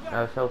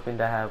 I was hoping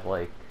to have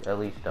like at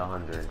least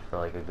 100 for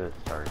like a good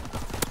start.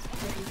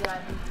 Have you got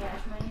any cash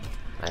money?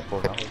 I have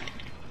 $4.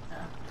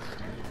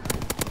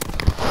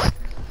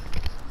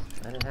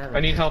 I didn't have I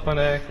need help on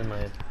A. in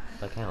my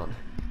account.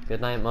 Good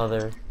night,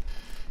 mother.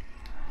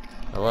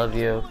 I love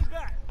you.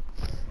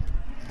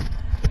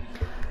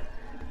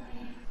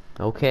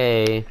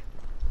 Okay.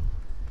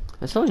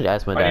 I still need to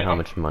ask my dad how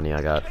much money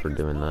I got for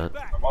doing that.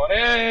 Come on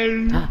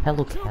in.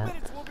 Hello,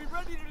 cat.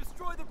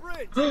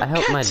 I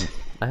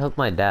helped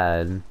my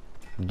dad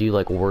do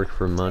like work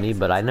for money,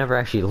 but I never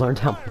actually learned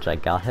how much I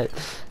got.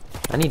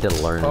 I need to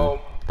learn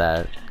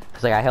that.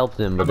 Cause like I helped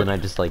him, but then I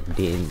just like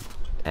didn't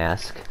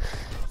ask.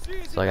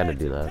 So I gotta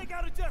do that.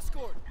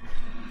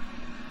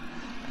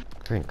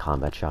 During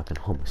combat shotgun,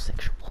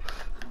 homosexual.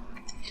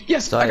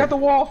 Yes, So I got the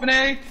wall,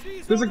 Finay.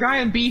 There's a guy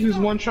in B who's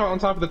one shot on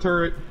top of the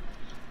turret.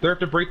 They have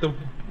to break the wall.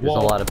 There's a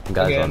lot of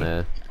guys again. on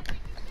A.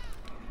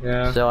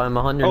 Yeah. So I'm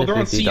 $150. Oh, they're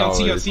on C, on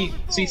C, on C.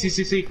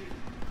 C.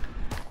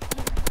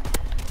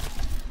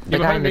 The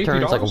guy in the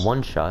turn is like a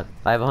one shot.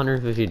 I have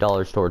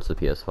 $150 towards the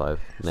PS5,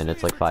 and then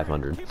it's like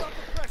 500.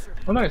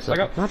 Oh, nice. So I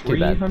got not too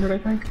bad. 300, I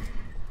think.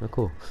 Oh,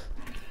 cool.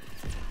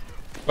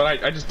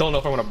 But I just don't know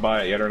if I want to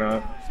buy it yet or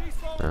not.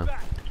 Yeah.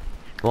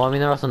 Well, I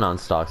mean, they're also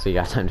non-stock, so you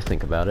got time to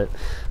think about it.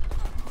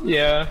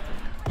 Yeah.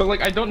 But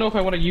like, I don't know if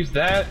I want to use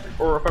that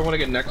or if I want to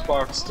get an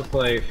Xbox to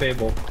play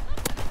Fable.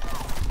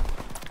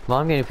 Well,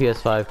 I'm getting a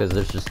PS5 because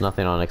there's just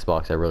nothing on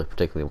Xbox I really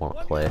particularly want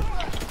to play.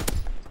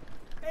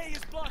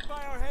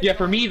 Yeah,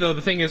 for me though,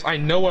 the thing is, I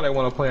know what I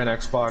want to play on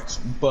Xbox,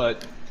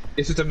 but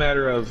it's just a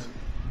matter of,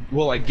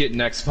 will I get an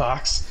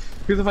Xbox?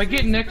 Because if I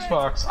get an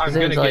Xbox, I'm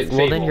gonna get Fable.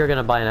 Well, then you're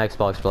gonna buy an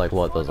Xbox for like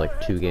what? Those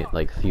like few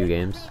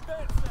games.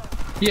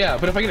 Yeah,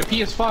 but if I get a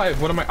PS5,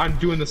 what am I'm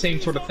doing the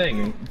same sort of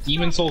thing.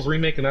 Demon Souls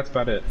remake, and that's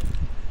about it.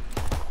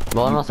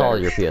 Well, and also all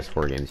your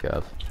PS4 games you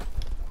have.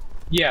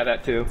 Yeah,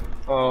 that too.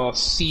 Oh,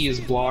 C is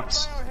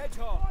blocks.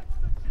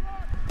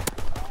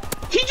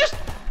 He just...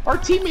 Our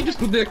teammate just...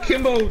 The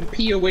Kimbo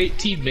PO8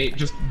 teammate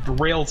just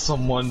railed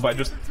someone by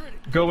just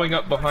going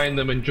up behind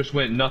them and just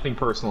went, nothing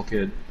personal,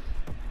 kid.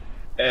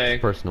 Hey.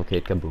 Personal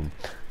kid, kaboom.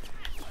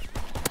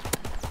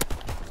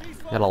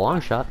 Got a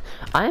long shot.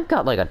 I've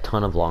got like a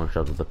ton of long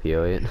shots with the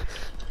PO8.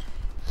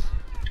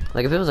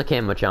 Like if it was a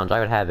camo challenge,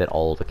 I would have it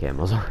all the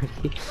camos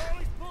already.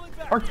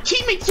 Our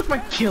teammate took my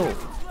kill!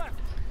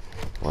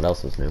 What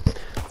else is new?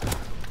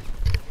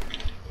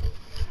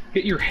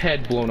 Get your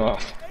head blown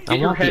off. I Get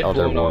your want head the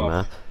other blown war off.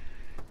 map.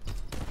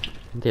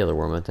 The other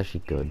war map's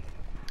actually good.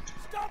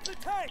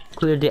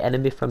 Clear the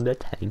enemy from the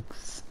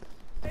tanks.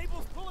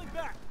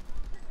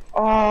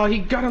 Oh, he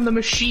got on the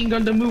machine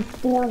gun to move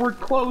forward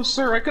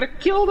closer. I could have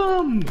killed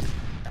him.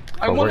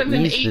 I went on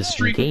an 8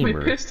 streak with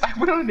my pistol. I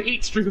went on an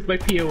 8 streak with my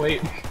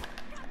PO8.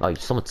 Oh,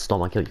 someone stole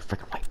my kill, you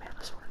freaking white man,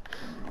 I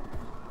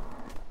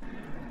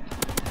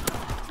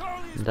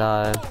swear.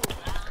 Die.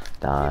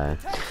 Die.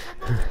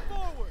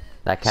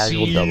 That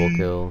casual double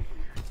kill.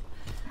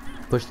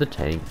 Push the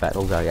tank,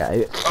 battle guy.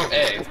 Yeah. Oh,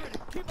 hey.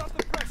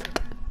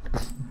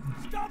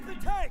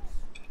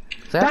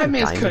 That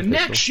man's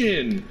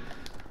connection!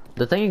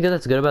 The thing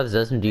that's good about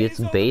this SMG, its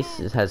base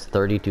has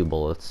 32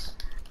 bullets.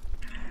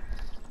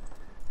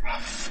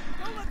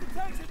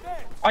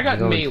 I got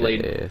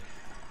meleeed.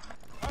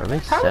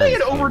 How are they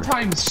in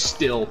overtime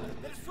still?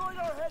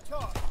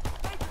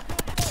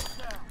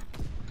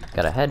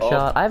 Got a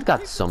headshot. I've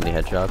got so many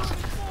headshots.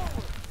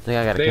 I think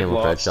I got a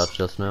camo for headshots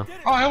just now.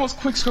 Oh, I almost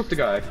quickscoped the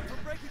guy.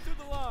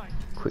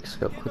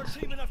 Quickscope.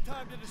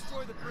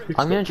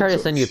 I'm gonna try to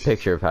send you a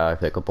picture of how I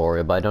pick up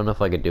Oreo, but I don't know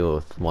if I could do it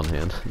with one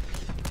hand.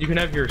 You can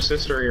have your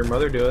sister or your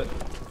mother do it.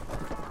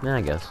 Yeah,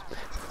 I guess.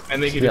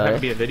 And they can have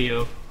it be a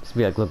video. Just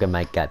be like, look at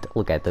my cat.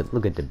 Look at the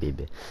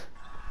baby.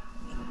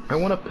 I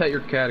want to pet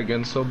your cat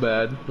again so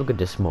bad. Look at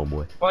this small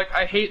boy. Like,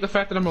 I hate the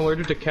fact that I'm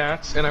allergic to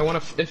cats, and I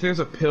want to. If there's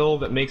a pill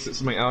that makes it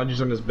so my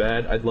allergies aren't as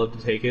bad, I'd love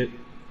to take it.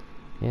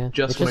 Yeah,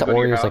 just it's just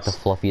Oreo's like the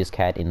fluffiest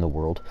cat in the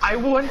world. I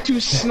want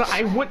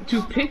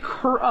to pick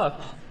her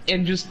up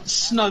and just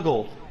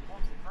snuggle.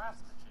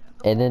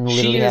 And then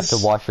literally have to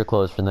wash your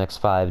clothes for the next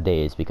 5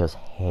 days because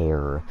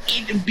hair.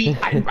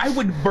 I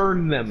would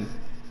burn them.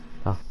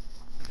 Oh.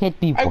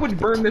 I would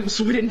burn them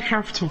so we didn't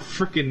have to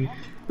frickin'.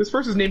 This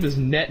person's name is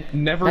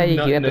Never Hey,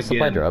 Nuttin' you have the again.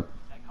 supply drop.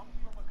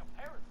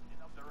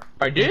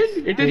 I did?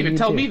 It didn't even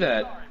tell me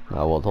that.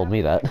 Oh, well, it told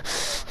me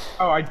that.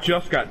 Oh, I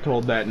just got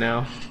told that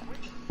now.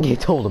 You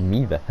told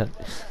me that.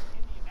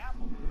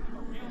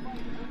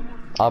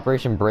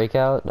 Operation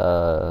Breakout,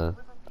 oh,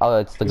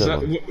 it's the good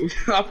one.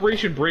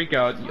 Operation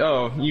Breakout,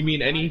 oh, you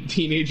mean any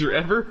teenager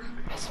ever?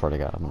 I swear to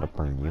God, I'm gonna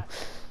burn you.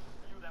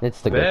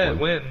 It's the good one.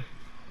 When?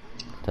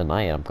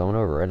 Tonight, I'm coming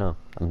over right now.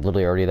 I'm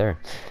literally already there.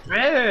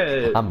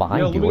 Red. I'm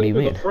behind you, what do you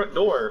mean? The front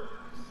door.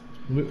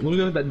 Let me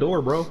go to that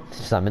door, bro.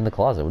 I'm in the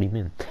closet, what do you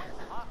mean?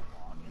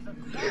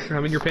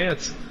 I'm in your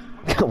pants.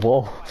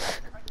 Whoa.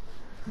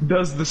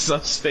 Does the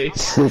sus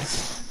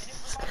face.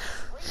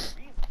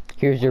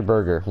 Here's your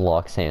burger,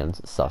 locks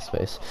hands, sus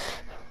face.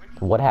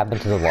 What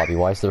happened to the lobby?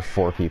 Why is there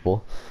 4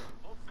 people?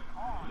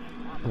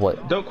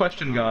 What? Don't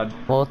question God.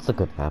 Well, it's a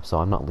good map, so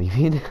I'm not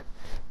leaving.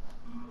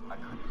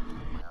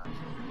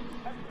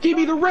 Give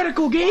me the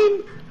reticle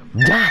game!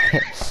 Die!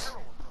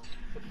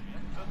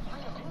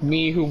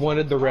 Me who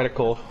wanted the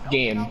reticle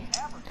game.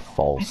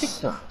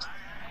 False.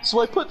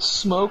 So I put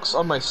smokes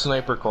on my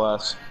sniper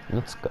class.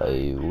 Let's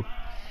go.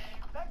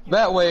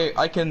 That way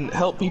I can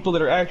help people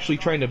that are actually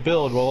trying to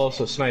build while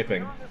also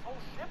sniping.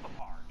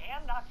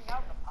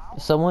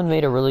 Someone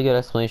made a really good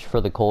explanation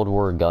for the Cold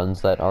War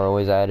guns that are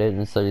always added,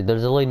 and so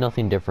there's really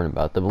nothing different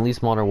about them. At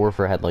least Modern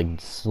Warfare had like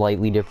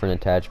slightly different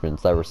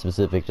attachments that were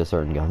specific to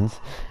certain guns.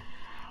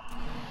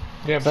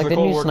 Yeah, It's like the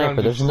new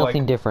sniper. There's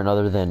nothing different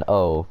other than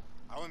Our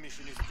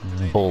mission is to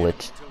protect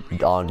bullet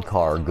on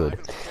car good.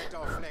 protect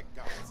our flag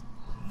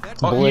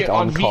guards. Bullet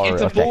on car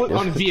it's a bullet effective.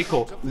 on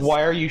vehicle.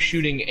 Why are you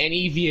shooting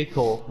any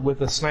vehicle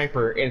with a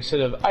sniper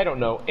instead of, I don't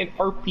know, an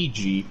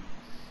RPG?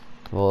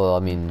 Well, I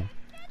mean,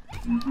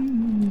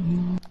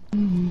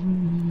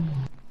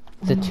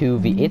 it's a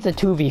 2v. It's a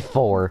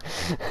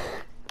 2v4.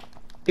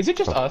 Is it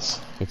just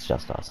us? It's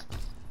just us.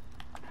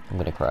 I'm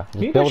gonna cry. Just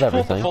Maybe I build should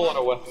everything. pull out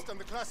a weapon. And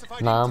the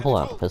classified Nah, I'm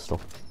pulling out intel the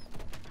pistol.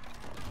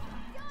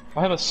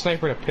 I have a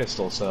sniper and a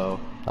pistol, so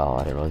Oh, I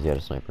didn't realize you had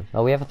a sniper.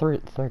 Oh, we have a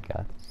third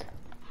guy.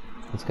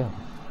 Let's go.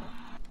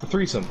 the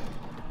threesome.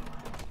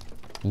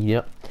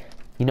 Yep.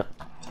 You know.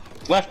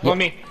 Left on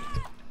me.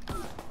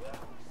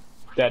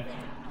 Dead.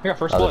 I got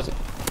first Oh, blood.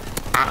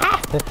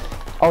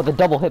 Oh, the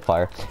double hip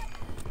fire.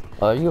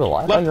 Are you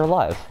alive? Oh, Left. you're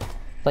alive.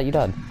 Thought you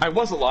died. I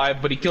was alive,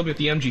 but he killed me with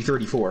the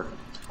MG34.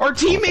 Our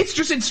teammate's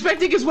just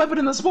inspecting his weapon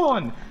in the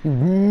spawn.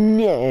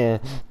 Yeah.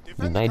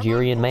 The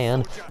Nigerian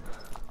man.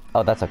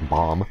 Oh, that's a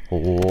bomb. We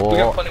Whoa.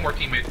 got plenty more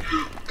teammates.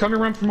 Coming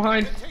around from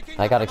behind.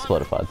 I got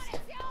explodified.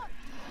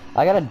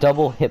 I got a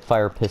double hip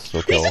fire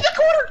pistol kill. He's in the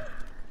corner.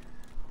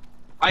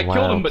 I Wow,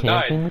 killed him, but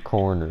camp in died. the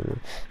corner.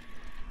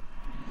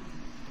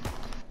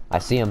 I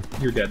see him.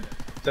 You're dead.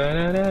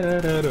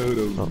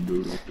 Oh,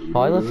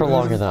 I lived for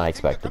longer than I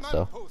expected,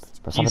 so.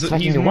 I'm expecting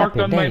He's your marked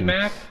weapon, on my dang.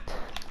 map.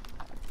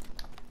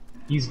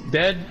 He's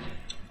dead.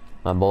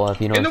 My boy, if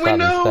you In don't the stop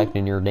window!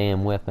 inspecting your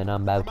damn weapon,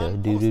 I'm about to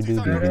do do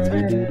do do do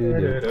do do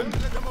do do.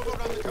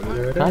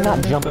 Can I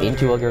not jump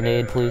into a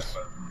grenade, please?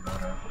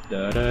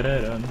 You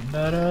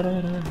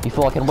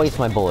fool, I can waste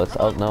my bullets.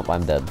 Oh, nope,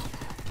 I'm dead.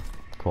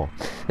 Cool.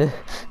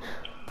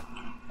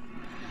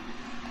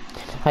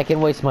 I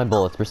can waste my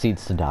bullets,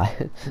 proceeds to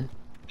die.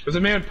 There's a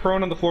man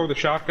prone on the floor with a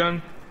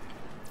shotgun.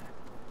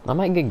 I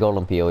might get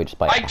golden POH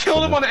by I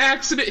killed him accident. on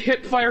accident,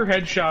 hit fire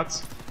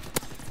headshots.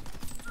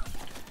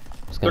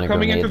 Just They're gonna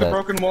coming in grenade through the that.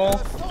 broken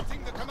wall.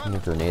 I'm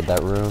gonna grenade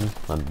that room.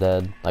 I'm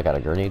dead. I got a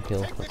grenade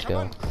kill. Let's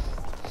go.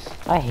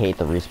 I hate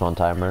the respawn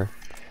timer.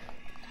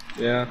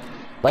 Yeah.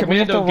 Like, we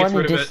have to Commando gets run a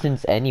rid of it.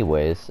 distance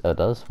anyways. Oh, it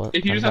does? What?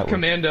 If you How just does have that work?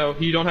 commando,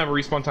 you don't have a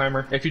respawn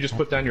timer. If you just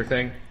put down your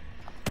thing.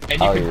 And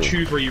you Oh, can yeah.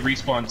 choose where you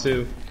respawn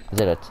to.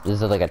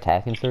 Is it like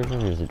attack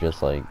insertion, or is it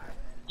just like...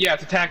 Yeah,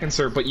 it's attack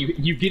insert, but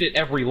you get it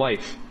every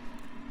life.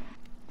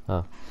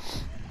 Oh.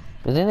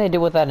 The thing they did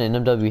with that in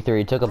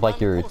MW3, it took up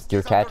like your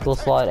tactical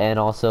slot, and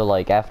also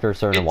like after a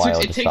certain while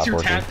it It just takes stopped your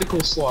working. tactical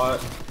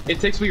slot. It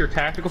takes away your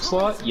tactical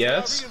slot,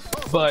 yes,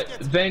 but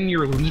then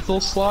your lethal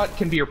slot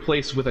can be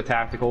replaced with a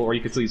tactical, or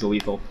you can still use a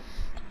lethal.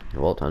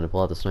 Well, time to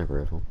pull out the sniper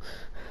rifle.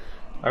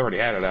 I already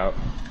had it out.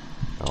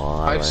 Oh,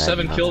 I have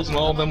 7 kills and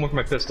all of them with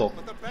my pistol.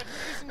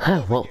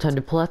 Well, time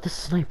to pull out the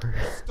sniper.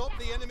 Stop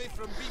the enemy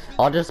from being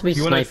I'll just be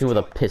You wanna- sniping with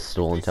a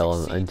pistol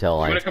until You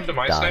I wanna come to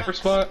my die. sniper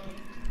spot?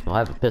 Well, I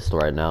have a pistol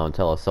right now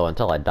until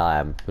I die.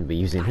 I'm gonna be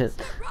using it.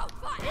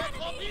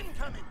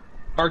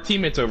 Our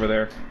teammates over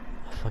there.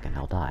 Fucking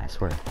hell, die! I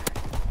swear.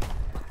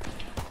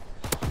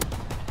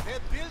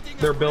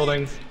 They're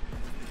building.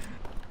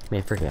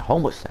 Man, freaking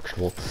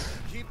homosexual.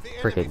 Keep the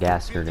Freaking enemy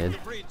gas from building grenade.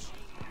 the bridge.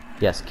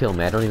 Yes, kill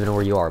me. I don't even know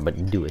where you are,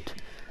 but do it.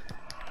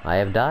 I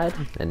have died,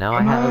 and now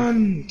Come I have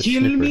on, a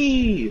kill sniper.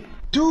 me!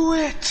 Do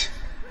it!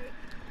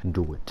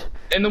 Do it.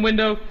 In the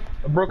window,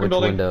 a broken Which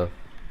building. window?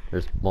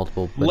 There's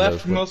multiple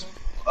windows. Leftmost,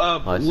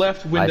 I s-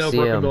 left I window, see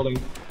broken him. building.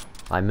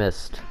 I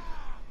missed.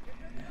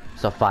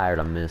 So fired,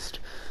 I missed.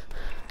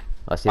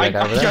 I see I that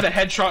guy over got there. a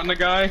headshot on the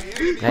guy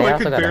who I I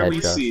also could got a barely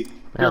headshot. see. I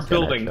They're also got a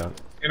building, headshot.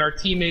 and our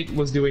teammate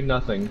was doing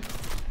nothing.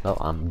 Oh,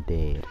 I'm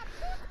dead.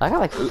 I got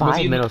like Was 5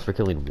 he in the- minutes for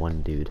killing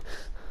one dude.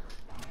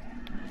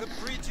 The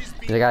bridge is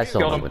The being guy's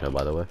still in Killed the him. window,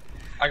 by the way.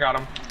 I got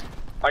him.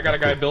 I got a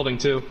guy building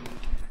too.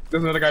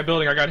 There's another guy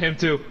building. I got him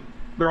too.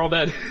 They're all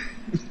dead.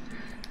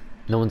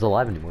 No one's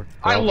alive anymore.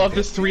 I Well, love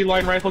this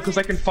 3-line rifle because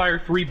I can fire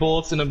 3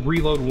 bullets and then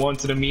reload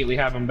once and immediately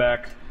have him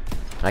back.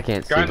 I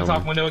can't see Guy in the top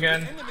them. window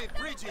again. enemy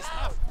bridge is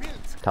half built.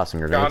 Tossing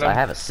grenades. Got him. I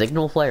have a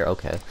signal flare?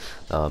 Okay.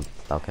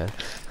 Okay.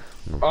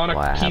 On Why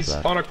I a, have he's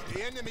that. on a.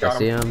 The enemy Got I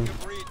see him. him.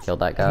 Killed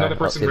that guy. Another Oh,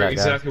 person see where that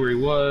guy. exactly where he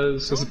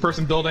was. There's a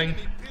person building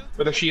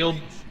with a shield.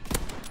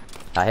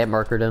 I hit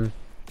markered him.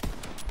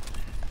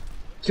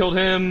 Killed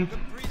him. The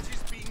bridge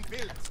is being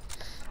built.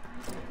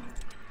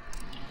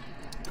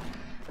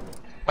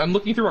 I'm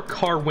looking through a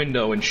car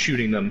window and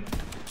shooting them.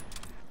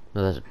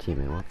 No, there's a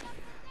teammate one.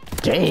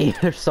 Dang,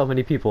 there's so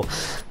many people.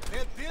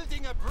 They're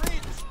building a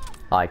bridge.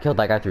 Oh, I killed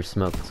that guy through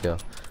smoke. Let's go.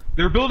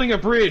 They're building a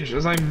bridge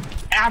as I'm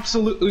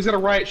absolutely. He's got a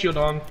riot shield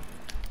on.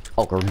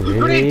 Oh,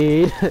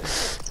 grenade!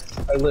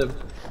 I live.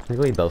 I think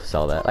we both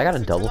saw that. I got a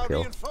double Allow kill.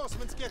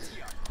 reinforcements get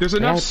here. There's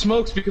enough Yeah.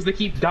 smokes because they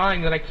keep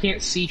dying that I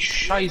can't see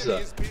Enemy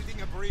Shiza. is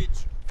building a bridge.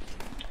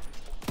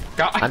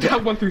 I I'm got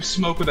just- one through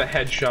smoke with a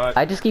headshot.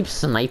 I just keep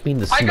sniping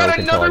the I smoke got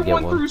until I another get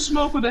one one. through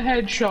smoke with a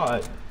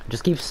headshot.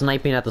 Just keep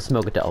sniping at the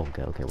smoke until.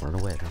 Oh, okay, we're on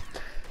our way now.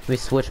 me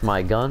switch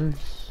my guns.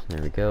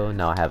 There we go.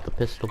 Now I have the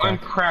pistol I'm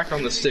back. cracked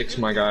on the sticks,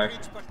 my guy.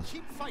 But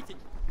keep fighting.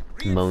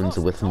 Moans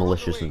with Reinforcements on the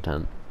malicious way.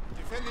 intent.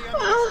 Defend the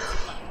ammunition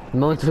supply.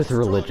 Moans with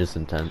religious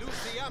intent. Loot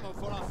the ammo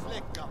for our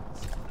flak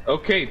guns.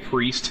 Okay,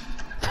 priest.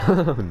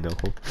 Oh no.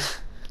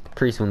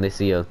 Priest when they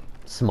see a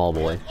small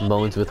boy.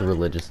 Moans with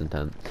religious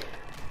intent.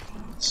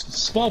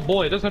 Small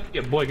boy, it doesn't have to be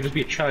a boy, it can just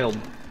be a child.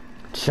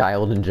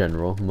 Child in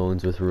general.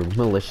 Moans with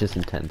malicious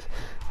intent.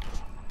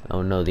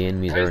 Oh no, the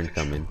enemies are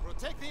incoming.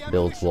 Protect the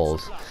Builds ammunition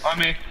walls. supply. On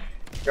me.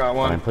 Got I'm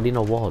one. putting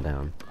a wall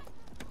down.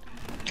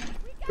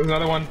 There's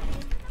another one.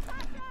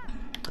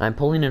 I'm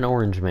pulling an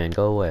orange man.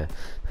 Go away.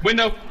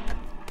 Window!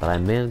 But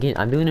I'm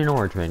doing an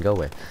orange man. Go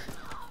away.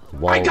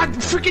 Wall I got incoming.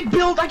 freaking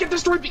built! I got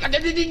destroyed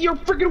in your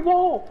freaking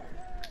wall!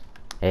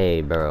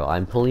 Hey, bro.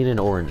 I'm pulling an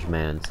orange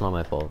man. It's not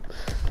my fault.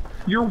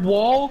 Your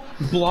wall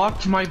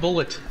blocked my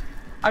bullet.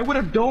 I would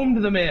have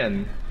domed the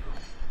man.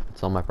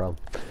 It's not my problem.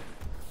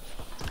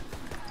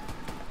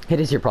 It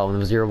is your problem. It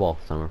was your wall.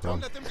 It's not my Don't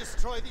problem. let them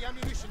destroy the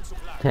ammunition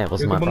supply. Yeah, it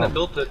wasn't You're my the one that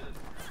problem. built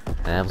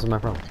it. That wasn't my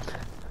problem.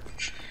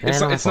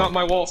 It's not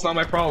my wall, it's not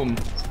my problem.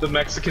 It's the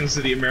Mexicans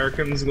to the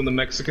Americans when the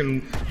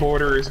Mexican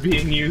border is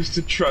being used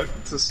to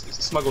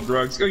smuggle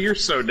drugs. Oh, you're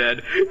so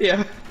dead.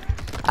 Yeah.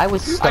 I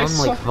was stunned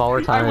like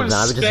 4 times and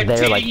I was just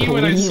there like, spectating you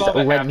and I please saw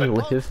that let me happen.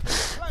 live.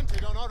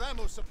 Planted on our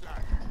ammo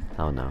supply.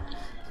 Oh no.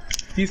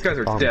 These guys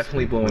are Bomb's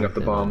definitely been blowing up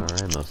the planted on bomb.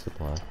 our ammo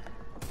supply.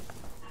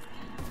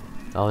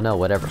 Oh no,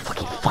 whatever.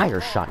 Fucking fire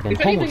shotgun.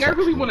 If anything, I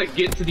really homosexual. want to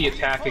get to the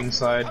attacking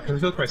side, because I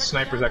feel like my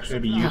sniper's actually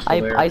going to be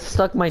useful there. I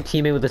stuck my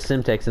teammate with a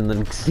Simtex and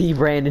then he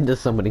ran into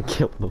someone and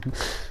killed him.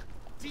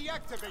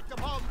 Deactivate the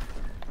bomb.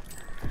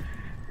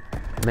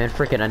 Man,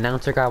 freaking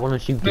announcer guy, why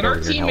don't you But get our over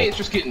here and teammate's help?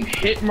 just getting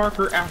hit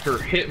marker after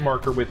hit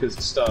marker with his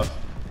stuff.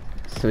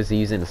 So is he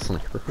using a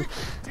sniper?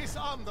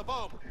 Disarm the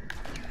bomb.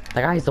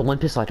 That guy's the one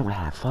pistol I don't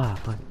have. Fuck.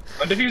 I'm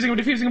defusing, I'm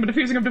defusing, I'm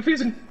defusing, I'm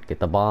defusing! Get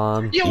the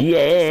bomb. Yo.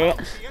 Yeah!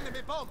 The enemy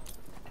bomb.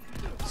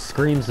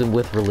 Screams and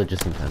with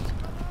religious intent.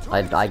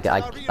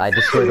 I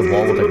destroyed a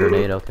wall with a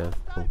grenade. Okay,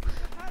 cool.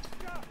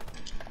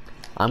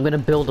 I'm gonna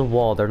build a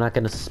wall. They're not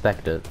gonna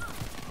suspect it. They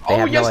Oh,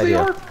 have yes, no they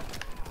idea. are!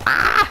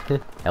 Ah!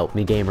 Help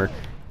me, gamer.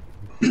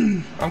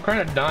 I'm kind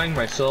of dying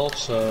myself,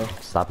 so...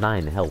 Stop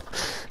dying to help.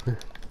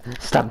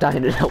 Stop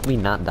dying and help me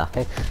not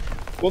die.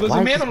 Well, there's Why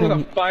a is man this with a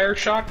thing- fire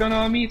shotgun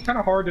on me. It's kind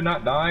of hard to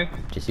not die.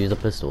 Just use a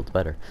pistol. It's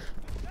better.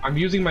 I'm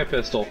using my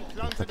pistol.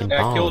 Fucking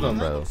Yeah, I killed bomb, him.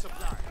 bro.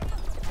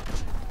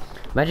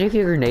 Imagine if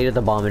you grenaded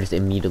the bomb and just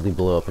immediately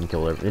blew up and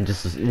killed her, and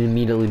just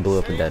immediately blew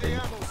up and dead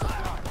him.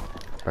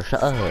 Bro,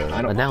 shut up,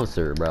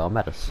 announcer, bro. I'm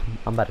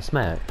about to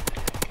smack.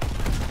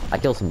 I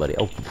killed somebody.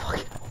 Oh fuck.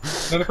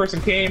 Another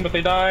person came, but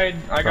they died.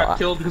 I got Bro,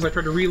 killed because I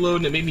tried to reload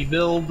and it made me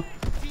build.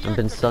 I've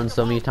been stunned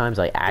so many times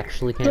I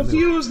actually can't move.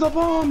 Defuse the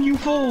bomb, you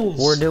fools!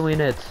 We're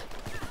doing it.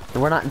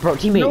 And we're not, bro.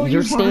 Teammate, No,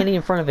 you're you standing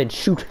in front of it.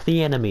 Shoot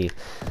the enemy.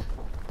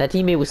 That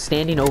teammate was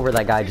standing over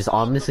that guy, just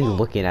ominously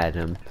looking at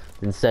him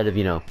instead of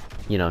you know,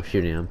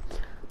 shooting him.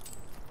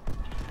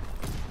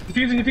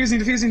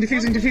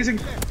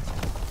 Defusing.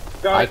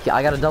 Got it.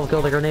 I got a double kill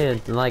with a grenade,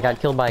 and then I got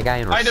killed by a guy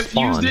in I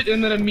respawn. defused it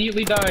and then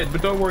immediately died,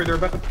 but don't worry, they're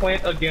about to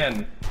plant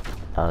again.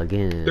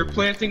 Again. They're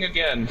planting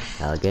again.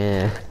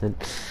 Again.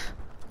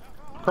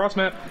 Cross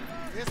map.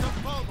 There's a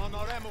bomb on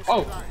our ammo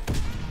Oh. supply.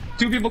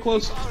 2 people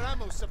close. Our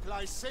ammo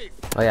supply safe.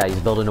 Oh yeah, he's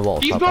building a wall.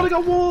 He's Stop building that.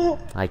 a wall!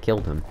 I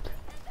killed him.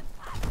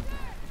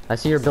 I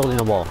see you're building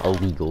a wall.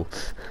 Illegal.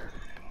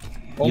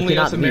 Only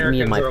cannot us beat me in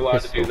Americans my are allowed to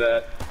pistol. do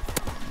that.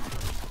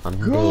 I'm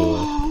dead.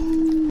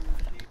 Go!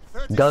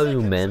 30 Go,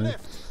 seconds men.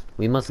 left.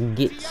 We must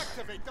get.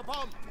 Deactivate the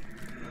bomb.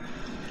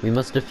 We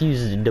must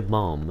defuse the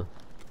bomb.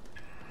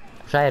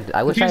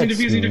 I wish I had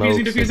smokes and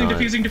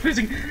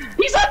Defusing.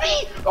 He's on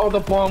me! Oh,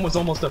 the bomb was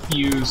almost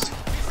defused.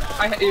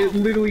 It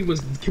literally was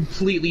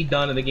completely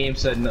done and the game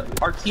said no.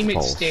 Our teammate's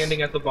False.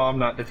 standing at the bomb,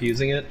 not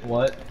defusing it.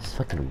 What? It's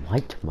fucking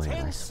white, man.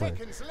 10 I swear.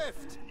 seconds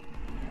left.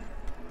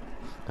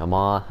 Come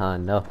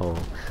on, no.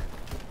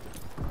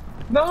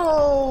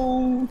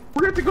 No!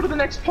 We're gonna have to go to the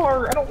next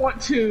part. I don't want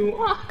to.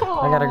 I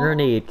got a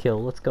grenade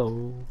kill. Let's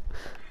go.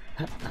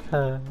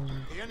 The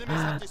enemies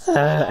have destroyed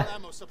our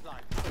ammo supply,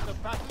 but the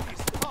battle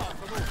is far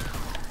from over.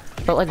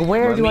 But like,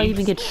 where Let do I me-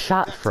 even get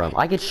shot from?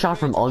 I get shot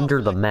from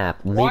under the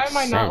map. Makes Why am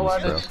I not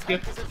allowed sense, to bro.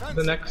 skip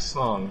the next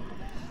song?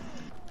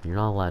 You're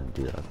not allowed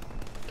to do that.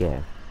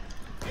 Yeah.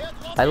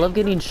 I love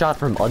getting shot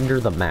from under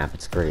the map.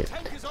 It's great.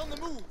 Tank is on the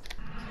move.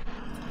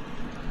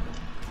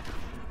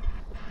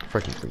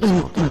 Freaking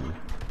respawn.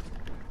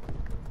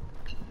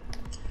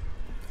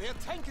 Their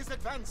tank is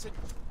advancing.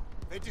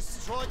 They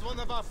destroyed one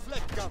of our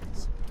flak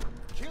guns.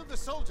 Kill the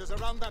soldiers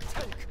around that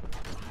tank.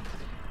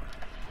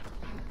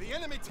 The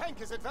enemy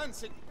tank is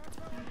advancing.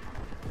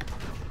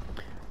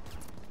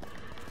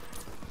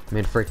 I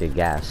mean, freaking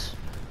gas.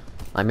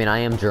 I mean, I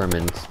am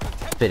German. It's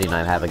fitting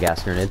I have a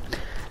gas grenade.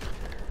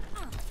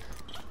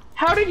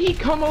 How did he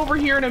come over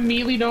here and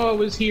immediately know I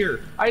was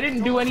here? I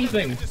didn't do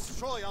anything.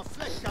 Destroy our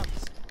flak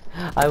guns.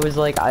 I was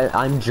like,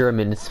 I'm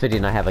German. It's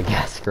fitting I have a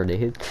gas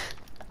grenade.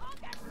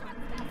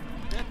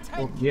 Their tank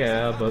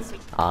Yeah,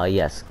 but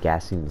Yes,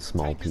 gassing the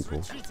small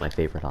people. My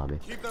favorite hobby.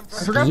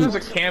 I forgot there's a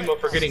camo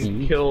for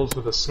getting kills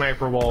with a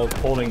sniper while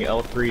holding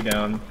L3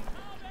 down.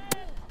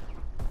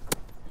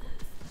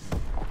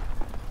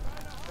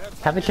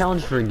 Have a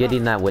challenge for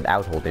getting that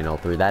without holding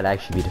L3. That'd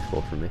actually be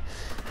difficult for me.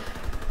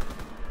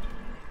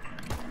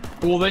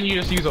 Well, then you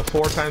just use a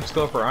 4x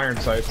skill for iron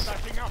sights.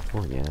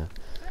 Oh yeah.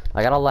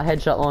 I got a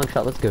headshot, long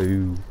shot. Let's go.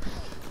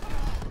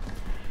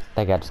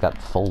 That guy just got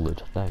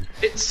folded. Dang.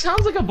 It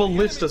sounds like a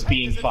ballista's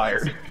being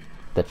fired.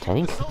 The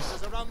tank?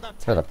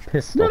 Or the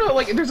pistol? No,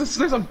 like there's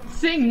a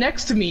thing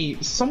next to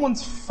me.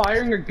 Someone's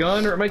firing a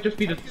gun, or it might just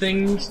be the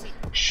things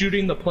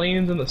shooting the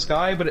planes in the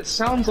sky. But it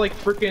sounds like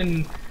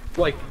freaking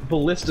like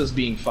ballistas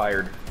being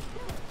fired.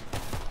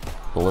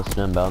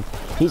 Ballista inbound.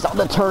 He's on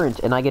the turret,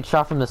 and I get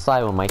shot from the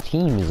side when my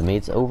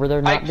teammates over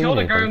there not I killed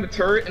doing a guy on anything. the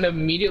turret, and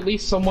immediately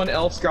someone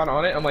else got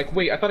on it. I'm like,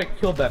 wait, I thought I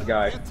killed that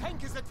guy.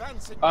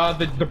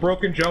 The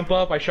broken jump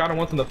up. I shot him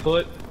once in the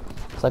foot.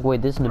 It's like,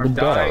 wait, this has been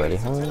dead already,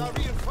 huh?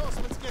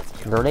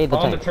 Grenade the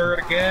On the tank.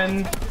 turret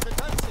again.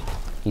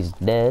 He's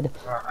dead.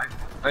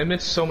 I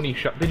missed so many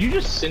shots. Did you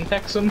just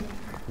syntax him?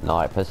 No,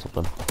 I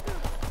pistoled him.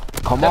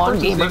 Come That on,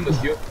 person's gamer. name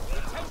was Yo.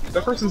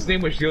 That person's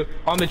name was Yo.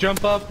 On the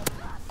jump up.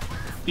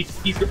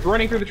 He's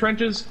running through the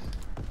trenches.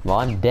 Well,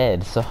 I'm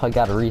dead, so I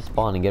gotta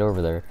respawn and get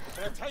over there.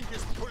 Their tank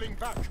is pulling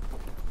back.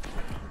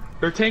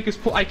 Their tank is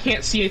I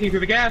can't see anything through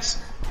the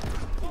gas.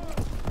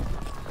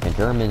 And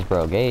Germans,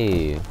 bro,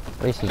 gay.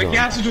 Racism. The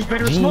gas is just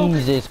better smoke.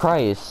 Jesus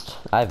Christ.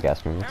 I have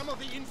gas grenades. Hammer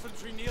the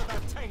infantry near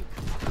that tank.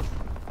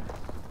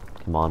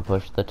 Come on,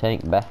 push the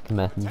tank back,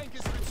 man. Tank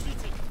is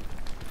retreating.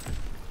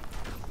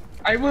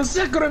 I will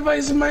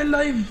sacrifice my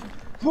life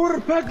for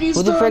Pakistan.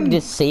 Who the frick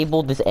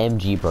disabled this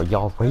MG, bro?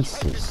 Y'all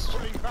racist.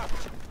 Pulling back.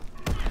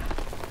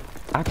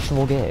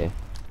 Actual gay.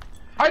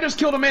 I just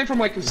killed a man from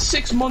like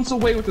 6 months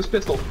away with this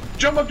pistol.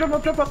 Jump up, jump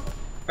up, jump up.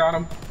 Got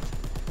him.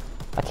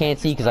 I can't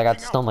see because I got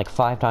stunned like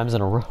 5 times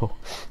in a row.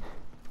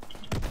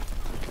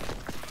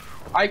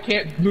 I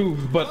can't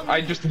move, but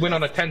I just went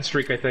on a 10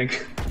 streak, I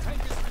think.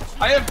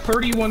 I have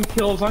 31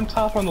 kills. I'm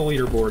top on the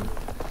leaderboard.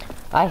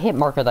 I hit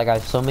marker that guy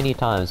so many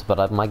times,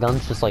 but my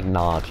gun's just like,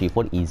 nah, chief,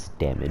 what is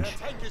damage?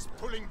 Their tank is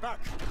pulling back.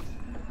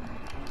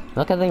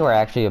 Look, I think we're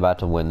actually about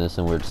to win this,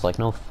 and we're just like,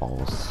 no,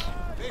 false.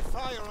 They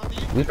fire on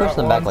the We pushed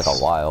them back like a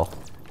while.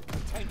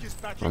 tank is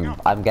backing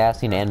up. I'm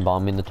gassing and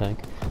bombing the tank.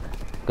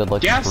 Good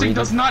luck. Gassing breathing.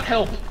 does not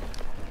help.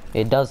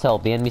 It does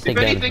help. The enemies take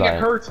If damage anything, by it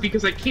hurts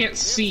because I can't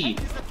see. Is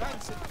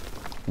advancing.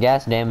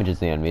 Gas damages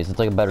the enemies. It's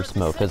like a better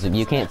smoke because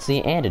you can't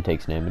see and it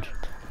takes damage.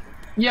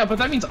 Yeah, but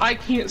that means I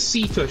can't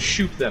see to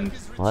shoot them.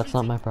 Well, that's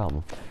not my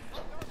problem.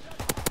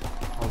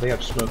 Oh, they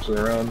have smokes of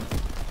their own.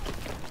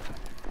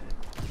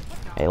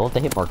 Hey, I love the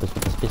hit markers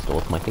with this pistol.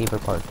 It's my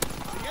favorite part.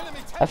 The enemy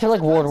tank I feel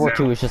like World War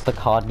No. II is just the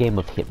COD game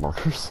of hit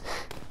markers.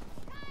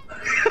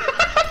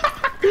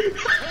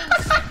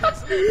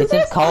 It's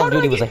if Call of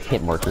Duty was a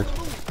hit marker.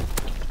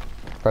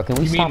 Bro, can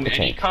we You stop mean the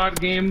any tank? COD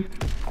game?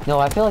 No,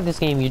 I feel like this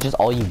game,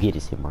 all you get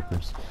is hit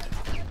markers.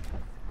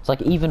 It's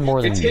like even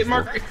more than It's hit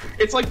usual. mark.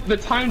 It's like the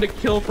time to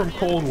kill from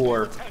Cold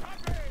War.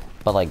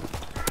 But like,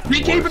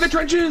 PK for the worse.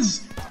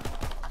 trenches.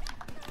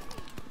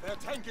 Their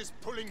tank is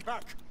pulling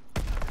back.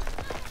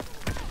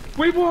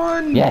 We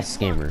won. Yes,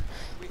 gamer.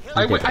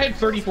 I had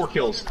 34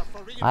 kills.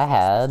 I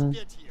had.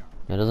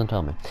 It doesn't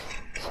tell me.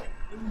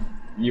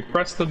 You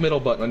press the middle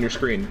button on your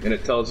screen, and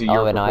it tells you your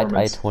Oh, and I had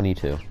performance.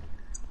 22.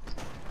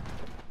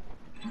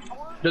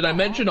 Did I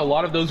mention a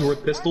lot of those were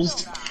with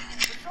pistols?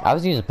 I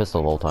was using a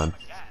pistol the whole time.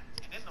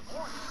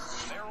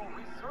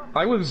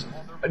 I was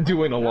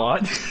doing a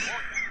lot.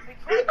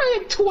 I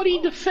had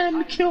 20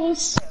 defend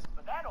kills.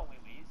 But that only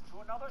leads to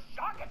another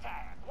shock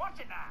attack. Watch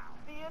it now.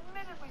 The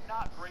admittedly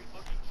not great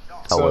looking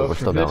shock. Oh, So wait, we're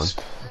still for going.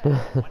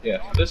 this-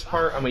 Yeah, for this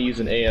part, I'm gonna use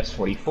an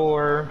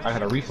AS-44. I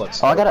had a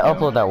reflex. Oh, I gotta scope,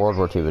 upload that World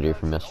War II video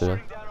from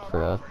yesterday.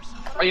 Forgot.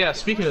 Oh yeah,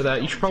 speaking of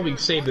that, you should probably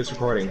save this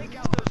recording.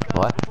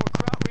 What?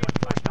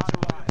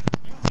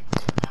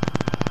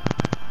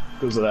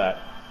 Because of that.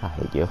 I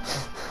hate you.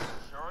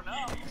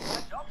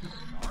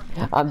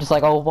 I'm just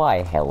like, oh,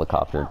 why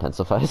helicopter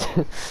intensifies?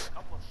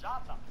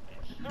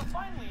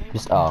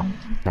 Just, oh,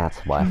 that's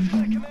why.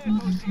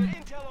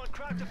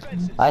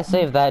 I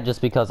saved that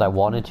just because I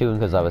wanted to and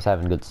because I was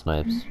having good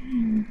snipes.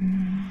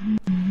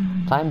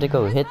 Time to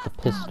go hit the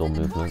pistol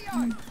movement.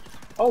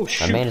 Oh My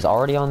shoot. man is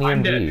already on the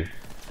I'm MG. dead.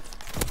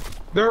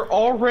 They're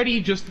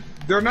already just...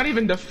 They're not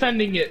even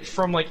defending it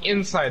from, like,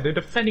 inside. They're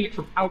defending it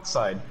from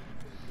outside.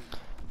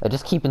 I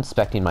just keep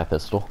inspecting my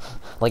pistol.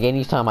 Like,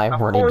 anytime I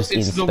Of run in, course,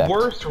 just it's inspect. the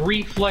worst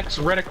reflex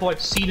reticle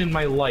I've seen in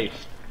my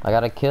life. I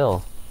got a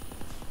kill.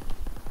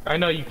 I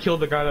know, you killed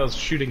the guy that was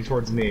shooting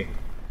towards me.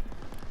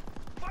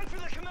 Fight for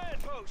the command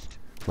post.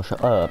 Well,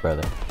 shut up,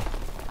 brother.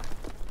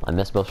 I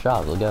missed both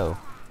shots. Let's go.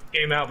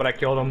 Came out, but I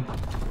killed him.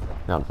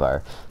 You're on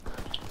fire.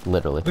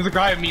 Literally. There's a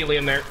guy immediately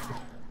in there.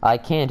 I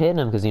can't hit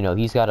him because, you know,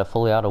 he's got a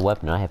fully auto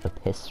weapon and I have a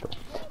pistol.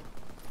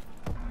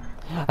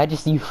 I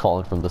just see you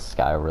falling from the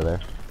sky over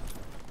there.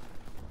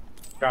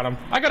 Got him.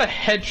 I got a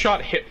headshot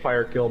hip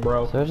fire kill,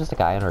 bro. So there's just a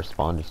guy in our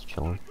spawn just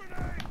chilling.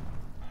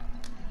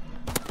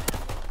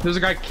 There's a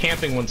guy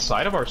camping one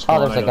side of our spawn. Oh,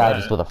 there's a I know guy that.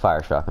 just with a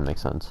fire shotgun.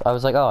 Makes sense. I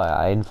was like, oh,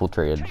 I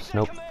infiltrated. Just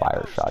no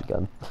fire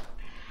shotgun.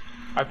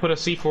 I put a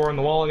C4 on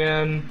the wall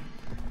again.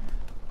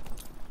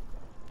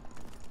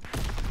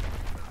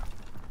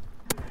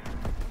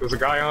 There's a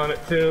guy on it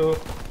too.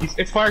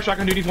 It's fire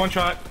shotgun dude. He's one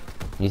shot.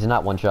 He's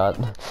not one shot.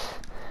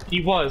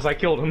 He was. I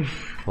killed him.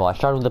 Well, I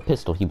shot him with a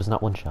pistol. He was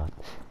not one shot.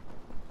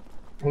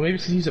 Well, maybe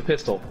he's a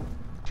pistol.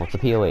 Well, it's a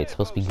POA. It's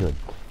supposed to be good.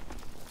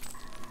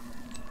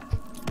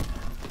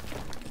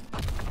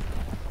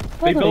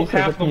 They built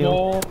half the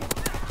wall.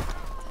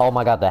 Oh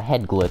my god, the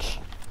head glitch.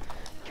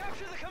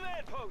 Capture the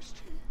command post.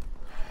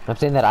 I'm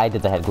saying that I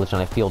did the head glitch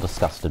and I feel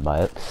disgusted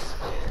by it.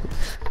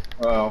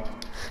 Oh.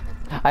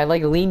 I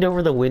like leaned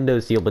over the window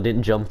seal but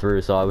didn't jump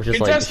through, so I was just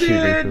like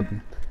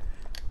shooting.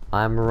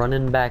 I'm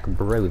running back,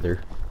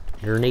 brother.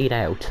 Grenade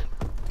out.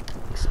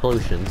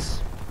 Explosions.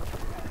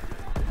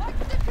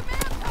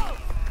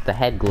 The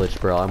head glitch,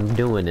 bro. I'm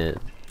doing it.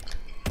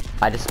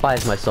 I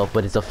despise myself,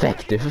 but it's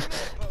effective.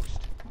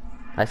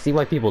 I see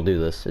why people do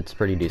this. It's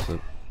pretty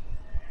decent.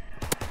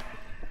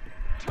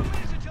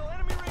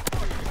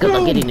 Because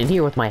I'm getting in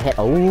here with my head.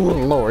 Oh,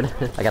 lord.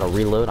 I gotta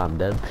reload. I'm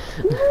dead.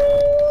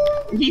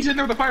 He's in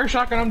there with a fire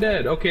shotgun. I'm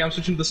dead. Okay, I'm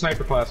switching to the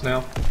sniper class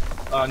now.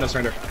 No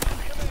surrender.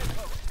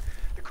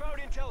 The crowd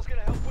intel's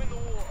gonna help win the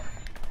war.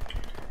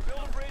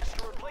 Build a bridge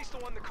to replace the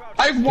one the crowd.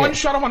 I've one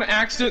shot him on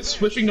accident,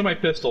 switching to my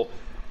pistol.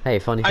 Hey,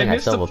 funny thing, I I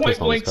missed still the have a point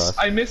pistol in blank. this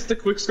class. I missed the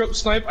quickscope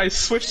snipe. I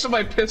switched to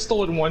my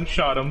pistol and one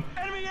shot him.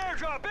 Enemy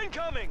airdrop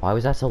incoming. Why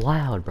was that so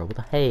loud, bro? What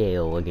the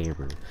hell, a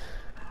gamer?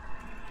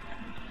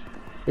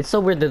 It's so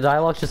weird, the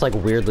dialogue's just like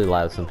weirdly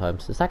loud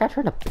sometimes. Is that guy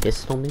trying to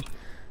pistol me?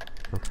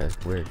 Okay,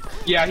 weird.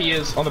 Yeah, he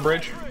is on the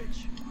bridge. What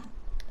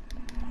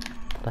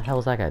the hell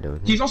is that guy doing?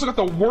 He's also got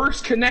the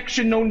worst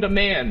connection known to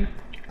man.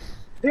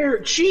 There,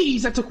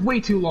 jeez, that took way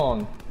too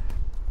long.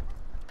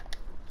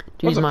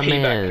 Jeez, a my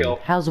payback man. kill.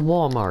 How's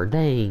Walmart?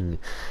 Dang.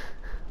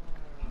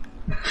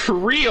 For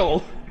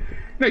real.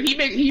 No,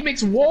 he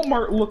makes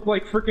Walmart look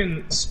like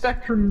frickin'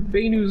 Spectrum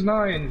Bay News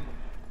 9.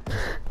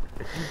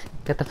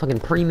 Got the fucking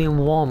premium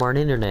Walmart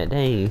internet,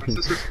 dang. My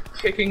sister's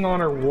kicking on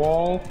her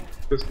wall.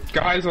 There's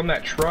guys on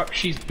that truck.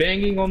 She's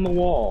banging on the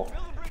wall.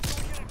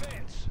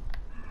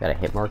 Got a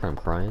hit marker, I'm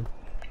crying.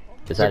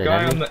 Is There's a that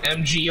guy an on enemy? the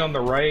MG on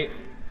the right.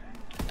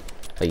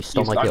 Oh, you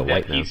stole He's my kill, not dead.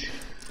 white man.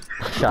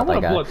 Shot I'm that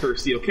not guy.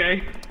 bloodthirsty,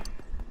 okay?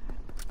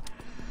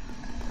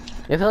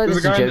 I feel like There's this a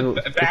is guy in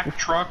genuine. the back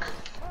truck.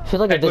 I feel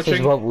like if this is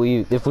glitching.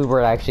 what if we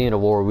were actually in a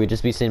war, we'd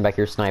just be sitting back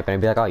here sniping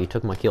and be like, oh, you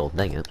took my kill,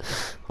 dang it.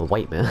 A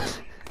white man.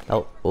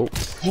 Oh,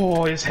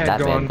 Oh, his head that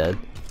gone. man dead.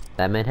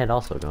 That man had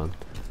also gone.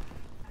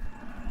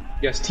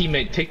 Yes,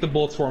 teammate, take the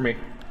bullets for me.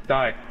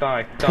 Die,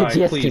 die, die,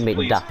 Yes, please, teammate,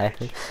 please. die.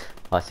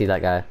 Oh, I see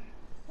that guy.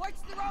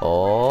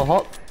 Oh,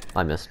 hop.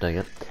 I missed, dang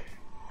it.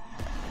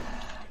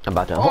 I'm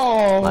about to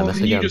hop. I Oh, missed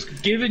you again.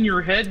 just giving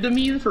your head to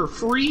me for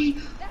free?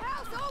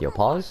 Yo,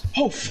 pause.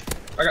 Oh,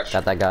 I got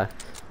Got that guy.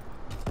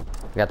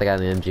 Got the guy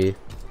in the MG.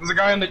 There's a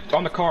guy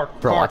on the car.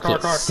 Bro, I car,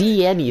 can't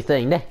see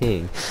anything,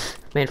 dang.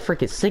 Man,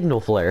 freaking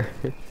signal flare.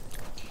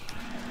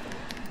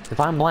 If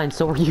I'm blind,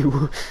 so are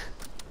you.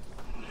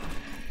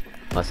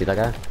 I see that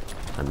guy.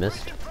 I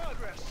missed.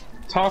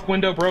 Top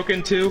window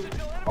broken too.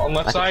 On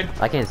left side.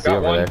 I can't see Got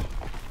over one. there.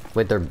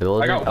 Wait, they're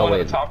building? I got Oh, one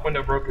wait. of the top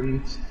window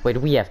broken. Wait,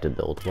 we have to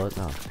build. What?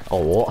 Oh.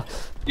 Oh,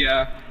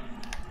 Yeah.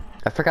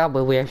 I forgot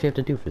what we actually have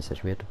to do for this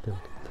session. We have to build.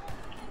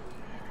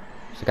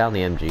 There's a guy on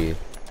the MG.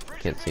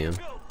 Can't see him.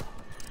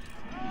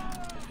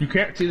 You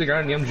can't see the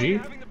guy in the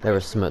MG?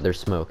 There's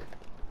smoke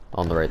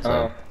on the right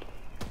side.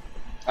 Oh.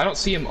 I don't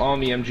see him on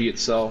the MG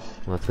itself.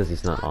 Well, that's because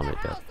he's not on it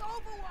yet.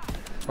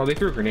 Oh, they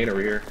threw a grenade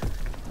over here.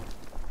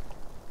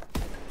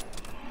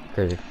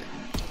 Crazy.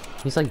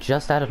 He's like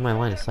just out of my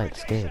line of sight.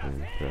 Scared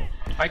me, bro.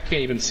 I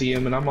can't even see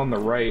him, and I'm on the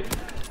right.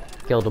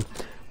 Killed him.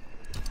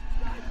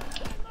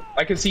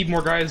 I can see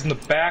more guys in the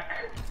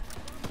back.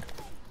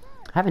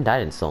 I haven't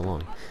died in so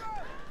long.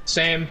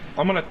 Same.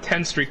 I'm on a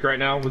 10 streak right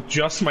now with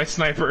just my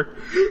sniper.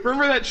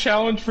 Remember that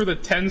challenge for the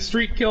 10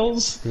 streak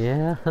kills?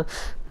 Yeah.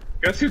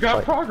 Guess who got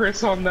What?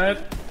 progress on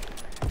that?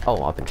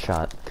 Oh, I've been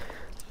shot.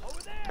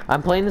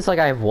 I'm playing this like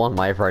I have one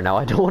life right now.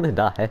 I don't want to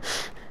die.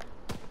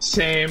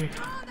 Same.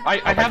 I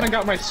my haven't God.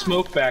 got my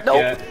smoke back Nope.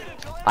 yet.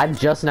 I've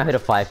just now hit a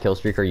 5 kill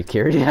streak. Are you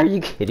kidding? Are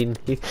you kidding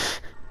me? It's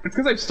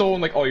because I've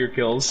stolen like all your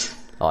kills.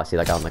 Oh, I see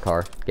that guy in the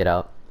car. Get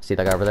out. See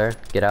that guy over there?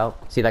 Get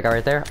out. See that guy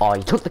right there? Oh,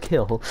 you took the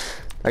kill.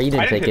 Or you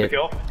didn't I didn't take take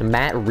it. the kill.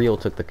 Matt Real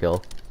took the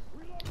kill.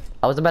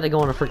 I was about to go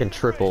on a freaking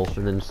triple,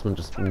 and then someone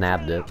just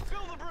nabbed it.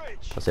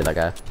 I see that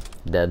guy.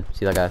 Dead.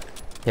 See that guy?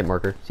 Hit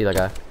marker. See that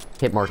guy?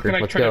 Hit marker. Can I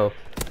Let's try to-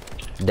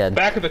 go. Dead.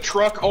 Back of the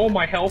truck. Oh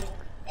my health.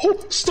 Oh,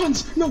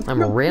 stuns. No. I'm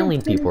no, railing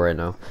no, people right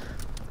now.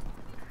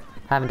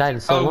 Haven't died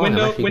in so long. I'm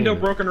window actually window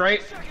getting it. broken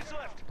right.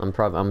 I'm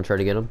gonna try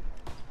to get him.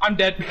 I'm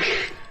dead.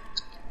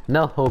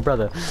 No, oh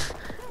brother.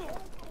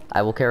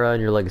 I will carry on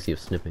your legacy of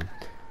snipping.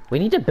 We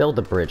need to build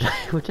the bridge.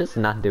 We're just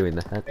not doing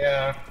that.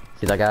 Yeah.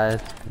 See that guy?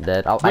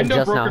 Dead. Oh, I Window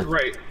just broken now.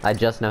 right. I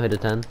just now hit a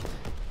 10.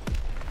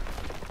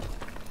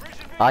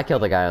 I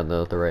killed the guy on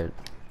the right.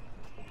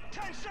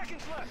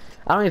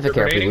 I don't even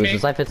care if we grenading lose me?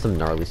 this. I've hit some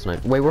gnarly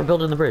snipe. Wait, we're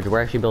building the bridge.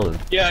 We're actually building.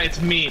 Yeah,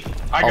 it's me.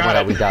 I Oh got my god,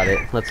 it. we got it.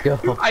 Let's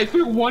go. I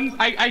threw one.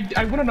 I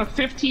went on a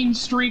 15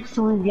 streak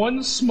through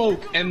one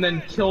smoke and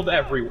then killed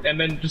and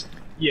then just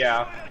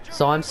yeah.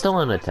 So I'm still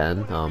on a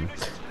 10.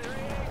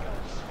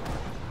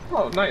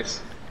 Oh, nice.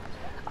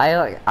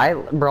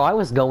 Bro, I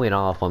was going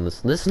off on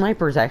this. This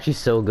sniper is actually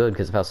so good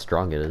because of how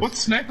strong it is. What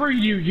sniper are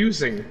you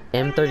using?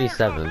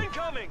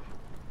 M37.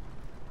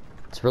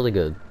 It's really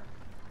good.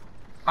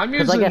 I'm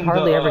Because using like it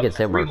hardly the, ever gets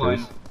hit green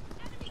markers.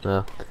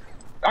 line.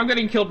 I'm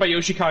getting killed by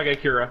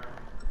Yoshikage Kira.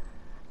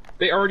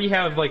 They already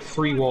have like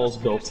 3 walls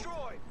built.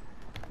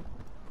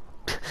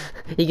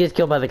 He gets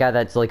killed by the guy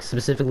that's like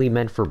specifically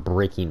meant for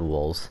breaking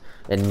walls.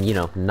 And you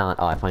know, not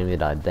oh I finally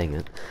died, dang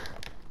it.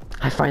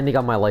 I finally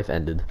got my life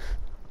ended.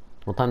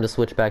 Well, time to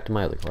switch back to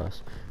my other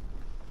class.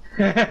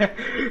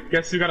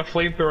 Guess who got a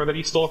flamethrower that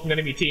he stole from an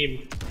enemy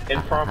team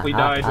and promptly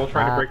died while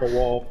trying to break a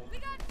wall.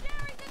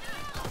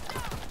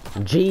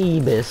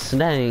 Jeebus,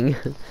 dang.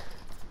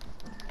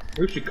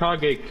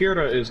 Yoshikage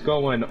Kira is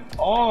going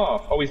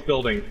off. Oh, he's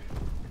building.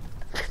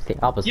 The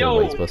opposite of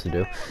what he's supposed to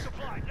do.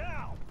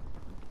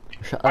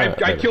 Shut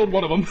up, I killed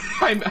one of them.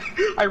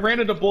 I ran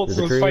into bullets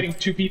and was fighting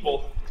 2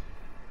 people.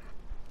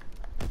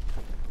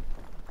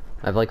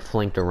 I've like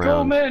flanked Go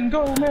around. men,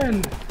 go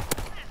men!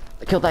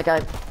 I killed that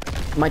guy.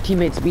 My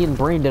teammate's being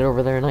brain dead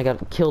over there and I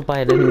got killed by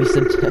an enemy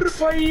syntax.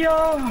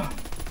 Fire!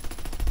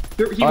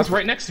 He was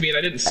right next to me and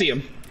I didn't see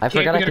him. I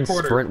forgot I Camping in a can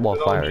corner sprint while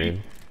with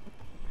firing.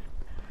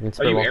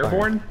 Are you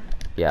airborne?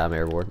 Yeah, I'm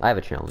airborne. I have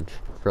a challenge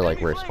for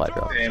like rare supply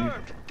drop. Damn.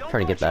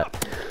 Trying to get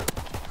that.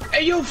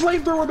 Hey yo,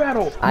 flamethrower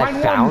battle! I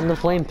Mine found won. the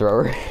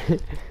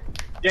flamethrower.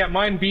 Yeah,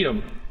 mine beat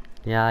him.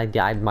 Yeah,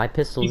 my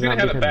pistol He's did gonna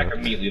not have beat it him. back though.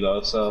 immediately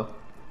though, so...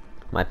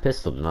 My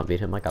pistol did not beat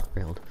him. I got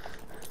railed.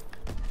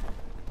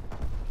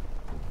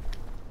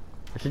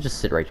 I should just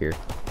sit right here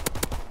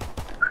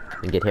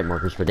and get hit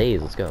markers for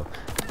days. Let's go.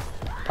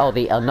 Oh,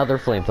 another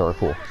flamethrower.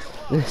 Cool.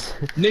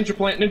 Ninja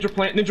plant, ninja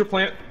plant, ninja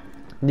plant.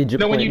 Ninja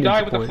No, when plant, you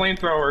die ninja with the plant.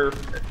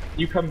 flamethrower,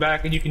 you come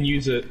back and you can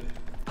use it.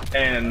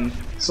 And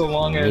so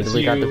long as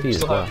Immediately got you defeated.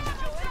 still Wow. have...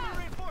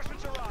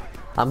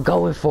 I'm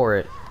going for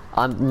it.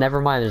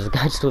 Never mind. There's a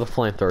guy just with a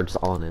flamethrower just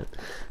on it.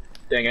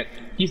 Dang it.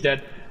 He's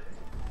dead.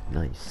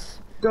 Nice.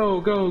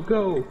 Go, go,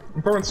 go!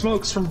 I'm throwing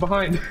smokes from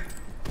behind.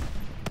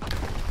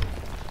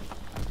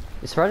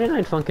 Is Friday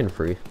Night Funkin'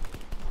 free?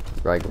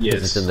 Right, because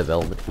Yes. it's in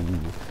development.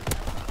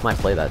 Ooh. Might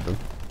play that then.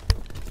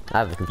 I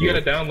have a You computer.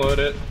 gotta download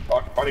it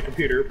on your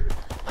computer.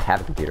 I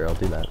have a computer, I'll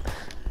do that.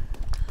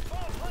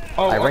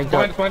 Oh, I ranked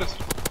behind up. us,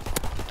 behind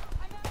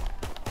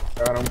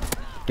us. Got him.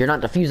 You're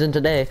not defusing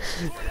today.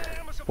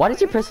 Why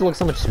does your pistol look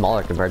so much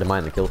smaller compared to mine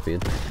in the kill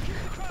feed?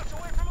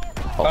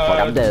 Oh fuck,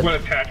 I'm dead. What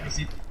attachments?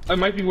 It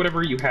might be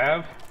whatever you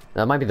have.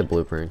 That might be the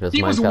blueprint. 'Cause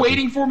He mine's was got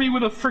waiting for me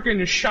with a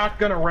freaking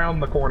shotgun around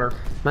the corner.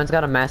 Mine's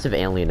got a massive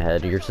alien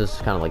head. Yours is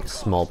kind of like a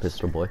small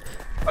pistol boy.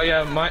 Oh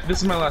yeah,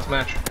 this is my last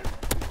match.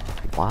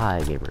 Why,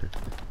 gamer?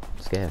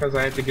 Scared. Because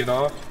I had to get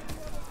off.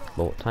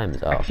 Well, what time is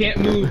it? I Oh. can't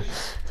move.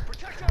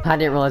 I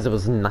didn't realize it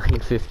was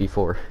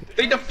 9:54.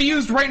 They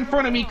defused right in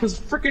front of me because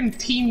freaking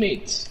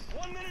teammates.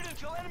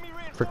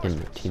 Freaking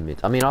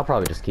teammates. I mean, I'll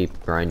probably just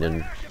keep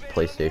grinding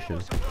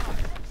PlayStation.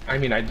 I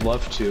mean, I'd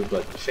love to,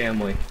 but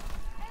family.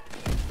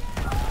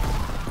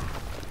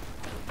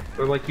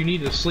 They're like, you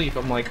need to sleep.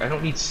 I'm like, I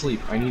don't need sleep.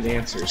 I need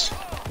answers.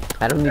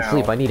 I don't need Ow.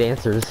 sleep, I need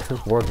answers.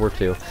 World War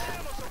II.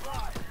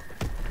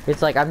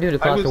 It's like, I'm doing a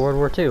class of World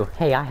War II.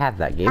 Hey, I have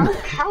that game.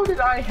 How did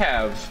I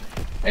have?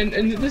 And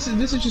this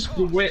is just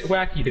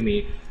wacky to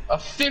me. A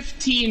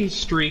 15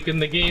 streak in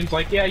the game's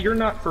like, yeah, you're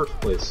not first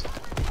place.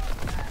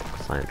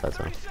 Science, that's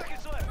all.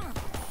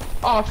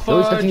 Oh,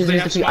 Those fudge, defuse, they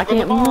those have defuse. smoke I on the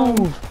can't bomb.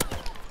 move!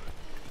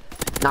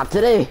 Not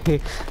today!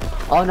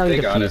 Oh no, They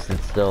you got defused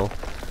it still.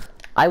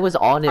 I was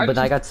on it, but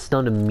I just- got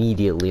stunned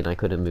immediately and I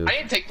couldn't move. I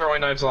need to take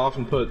throwing knives off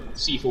and put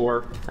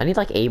C4. I need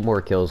like 8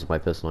 more kills with my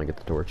pistol and I get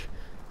the torch.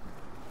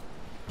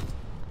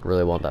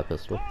 Really want that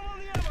pistol.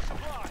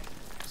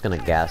 It's gonna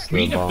gas We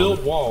the need to bomb.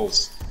 build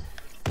walls.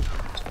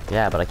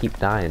 Yeah, but I keep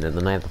dying and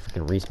then I have the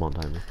freaking respawn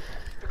timer.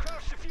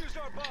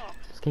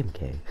 This game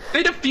K.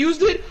 They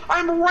defused it?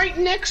 I'm right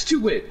next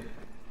to it!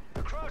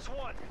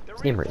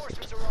 This game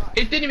racist.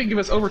 It didn't even give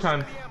us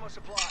overtime.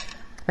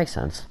 Makes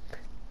sense.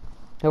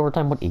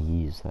 Overtime would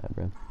ease that,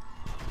 bro.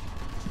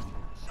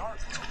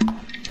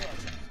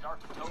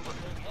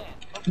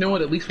 You know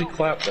what? At least we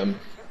clapped them.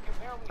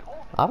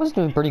 I was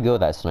doing pretty good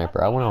with that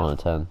sniper. I went on a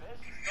 10.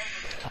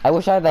 I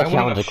wish I had that I went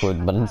on challenge a-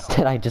 equipped, but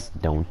instead I just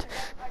don't.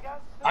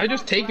 I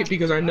just take it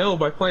because I know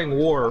by playing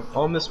war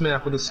on this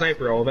map with a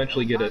sniper, I'll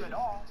eventually get it.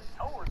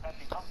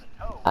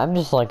 I'm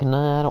just like,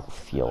 nah, I don't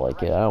feel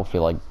like it. I don't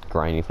feel like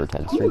grinding for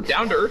 10 Ooh, streaks.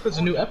 Down to Earth is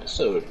a new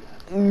episode.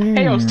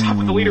 Hey, I was top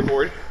of the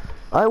leaderboard.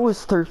 I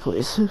was 3rd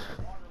place.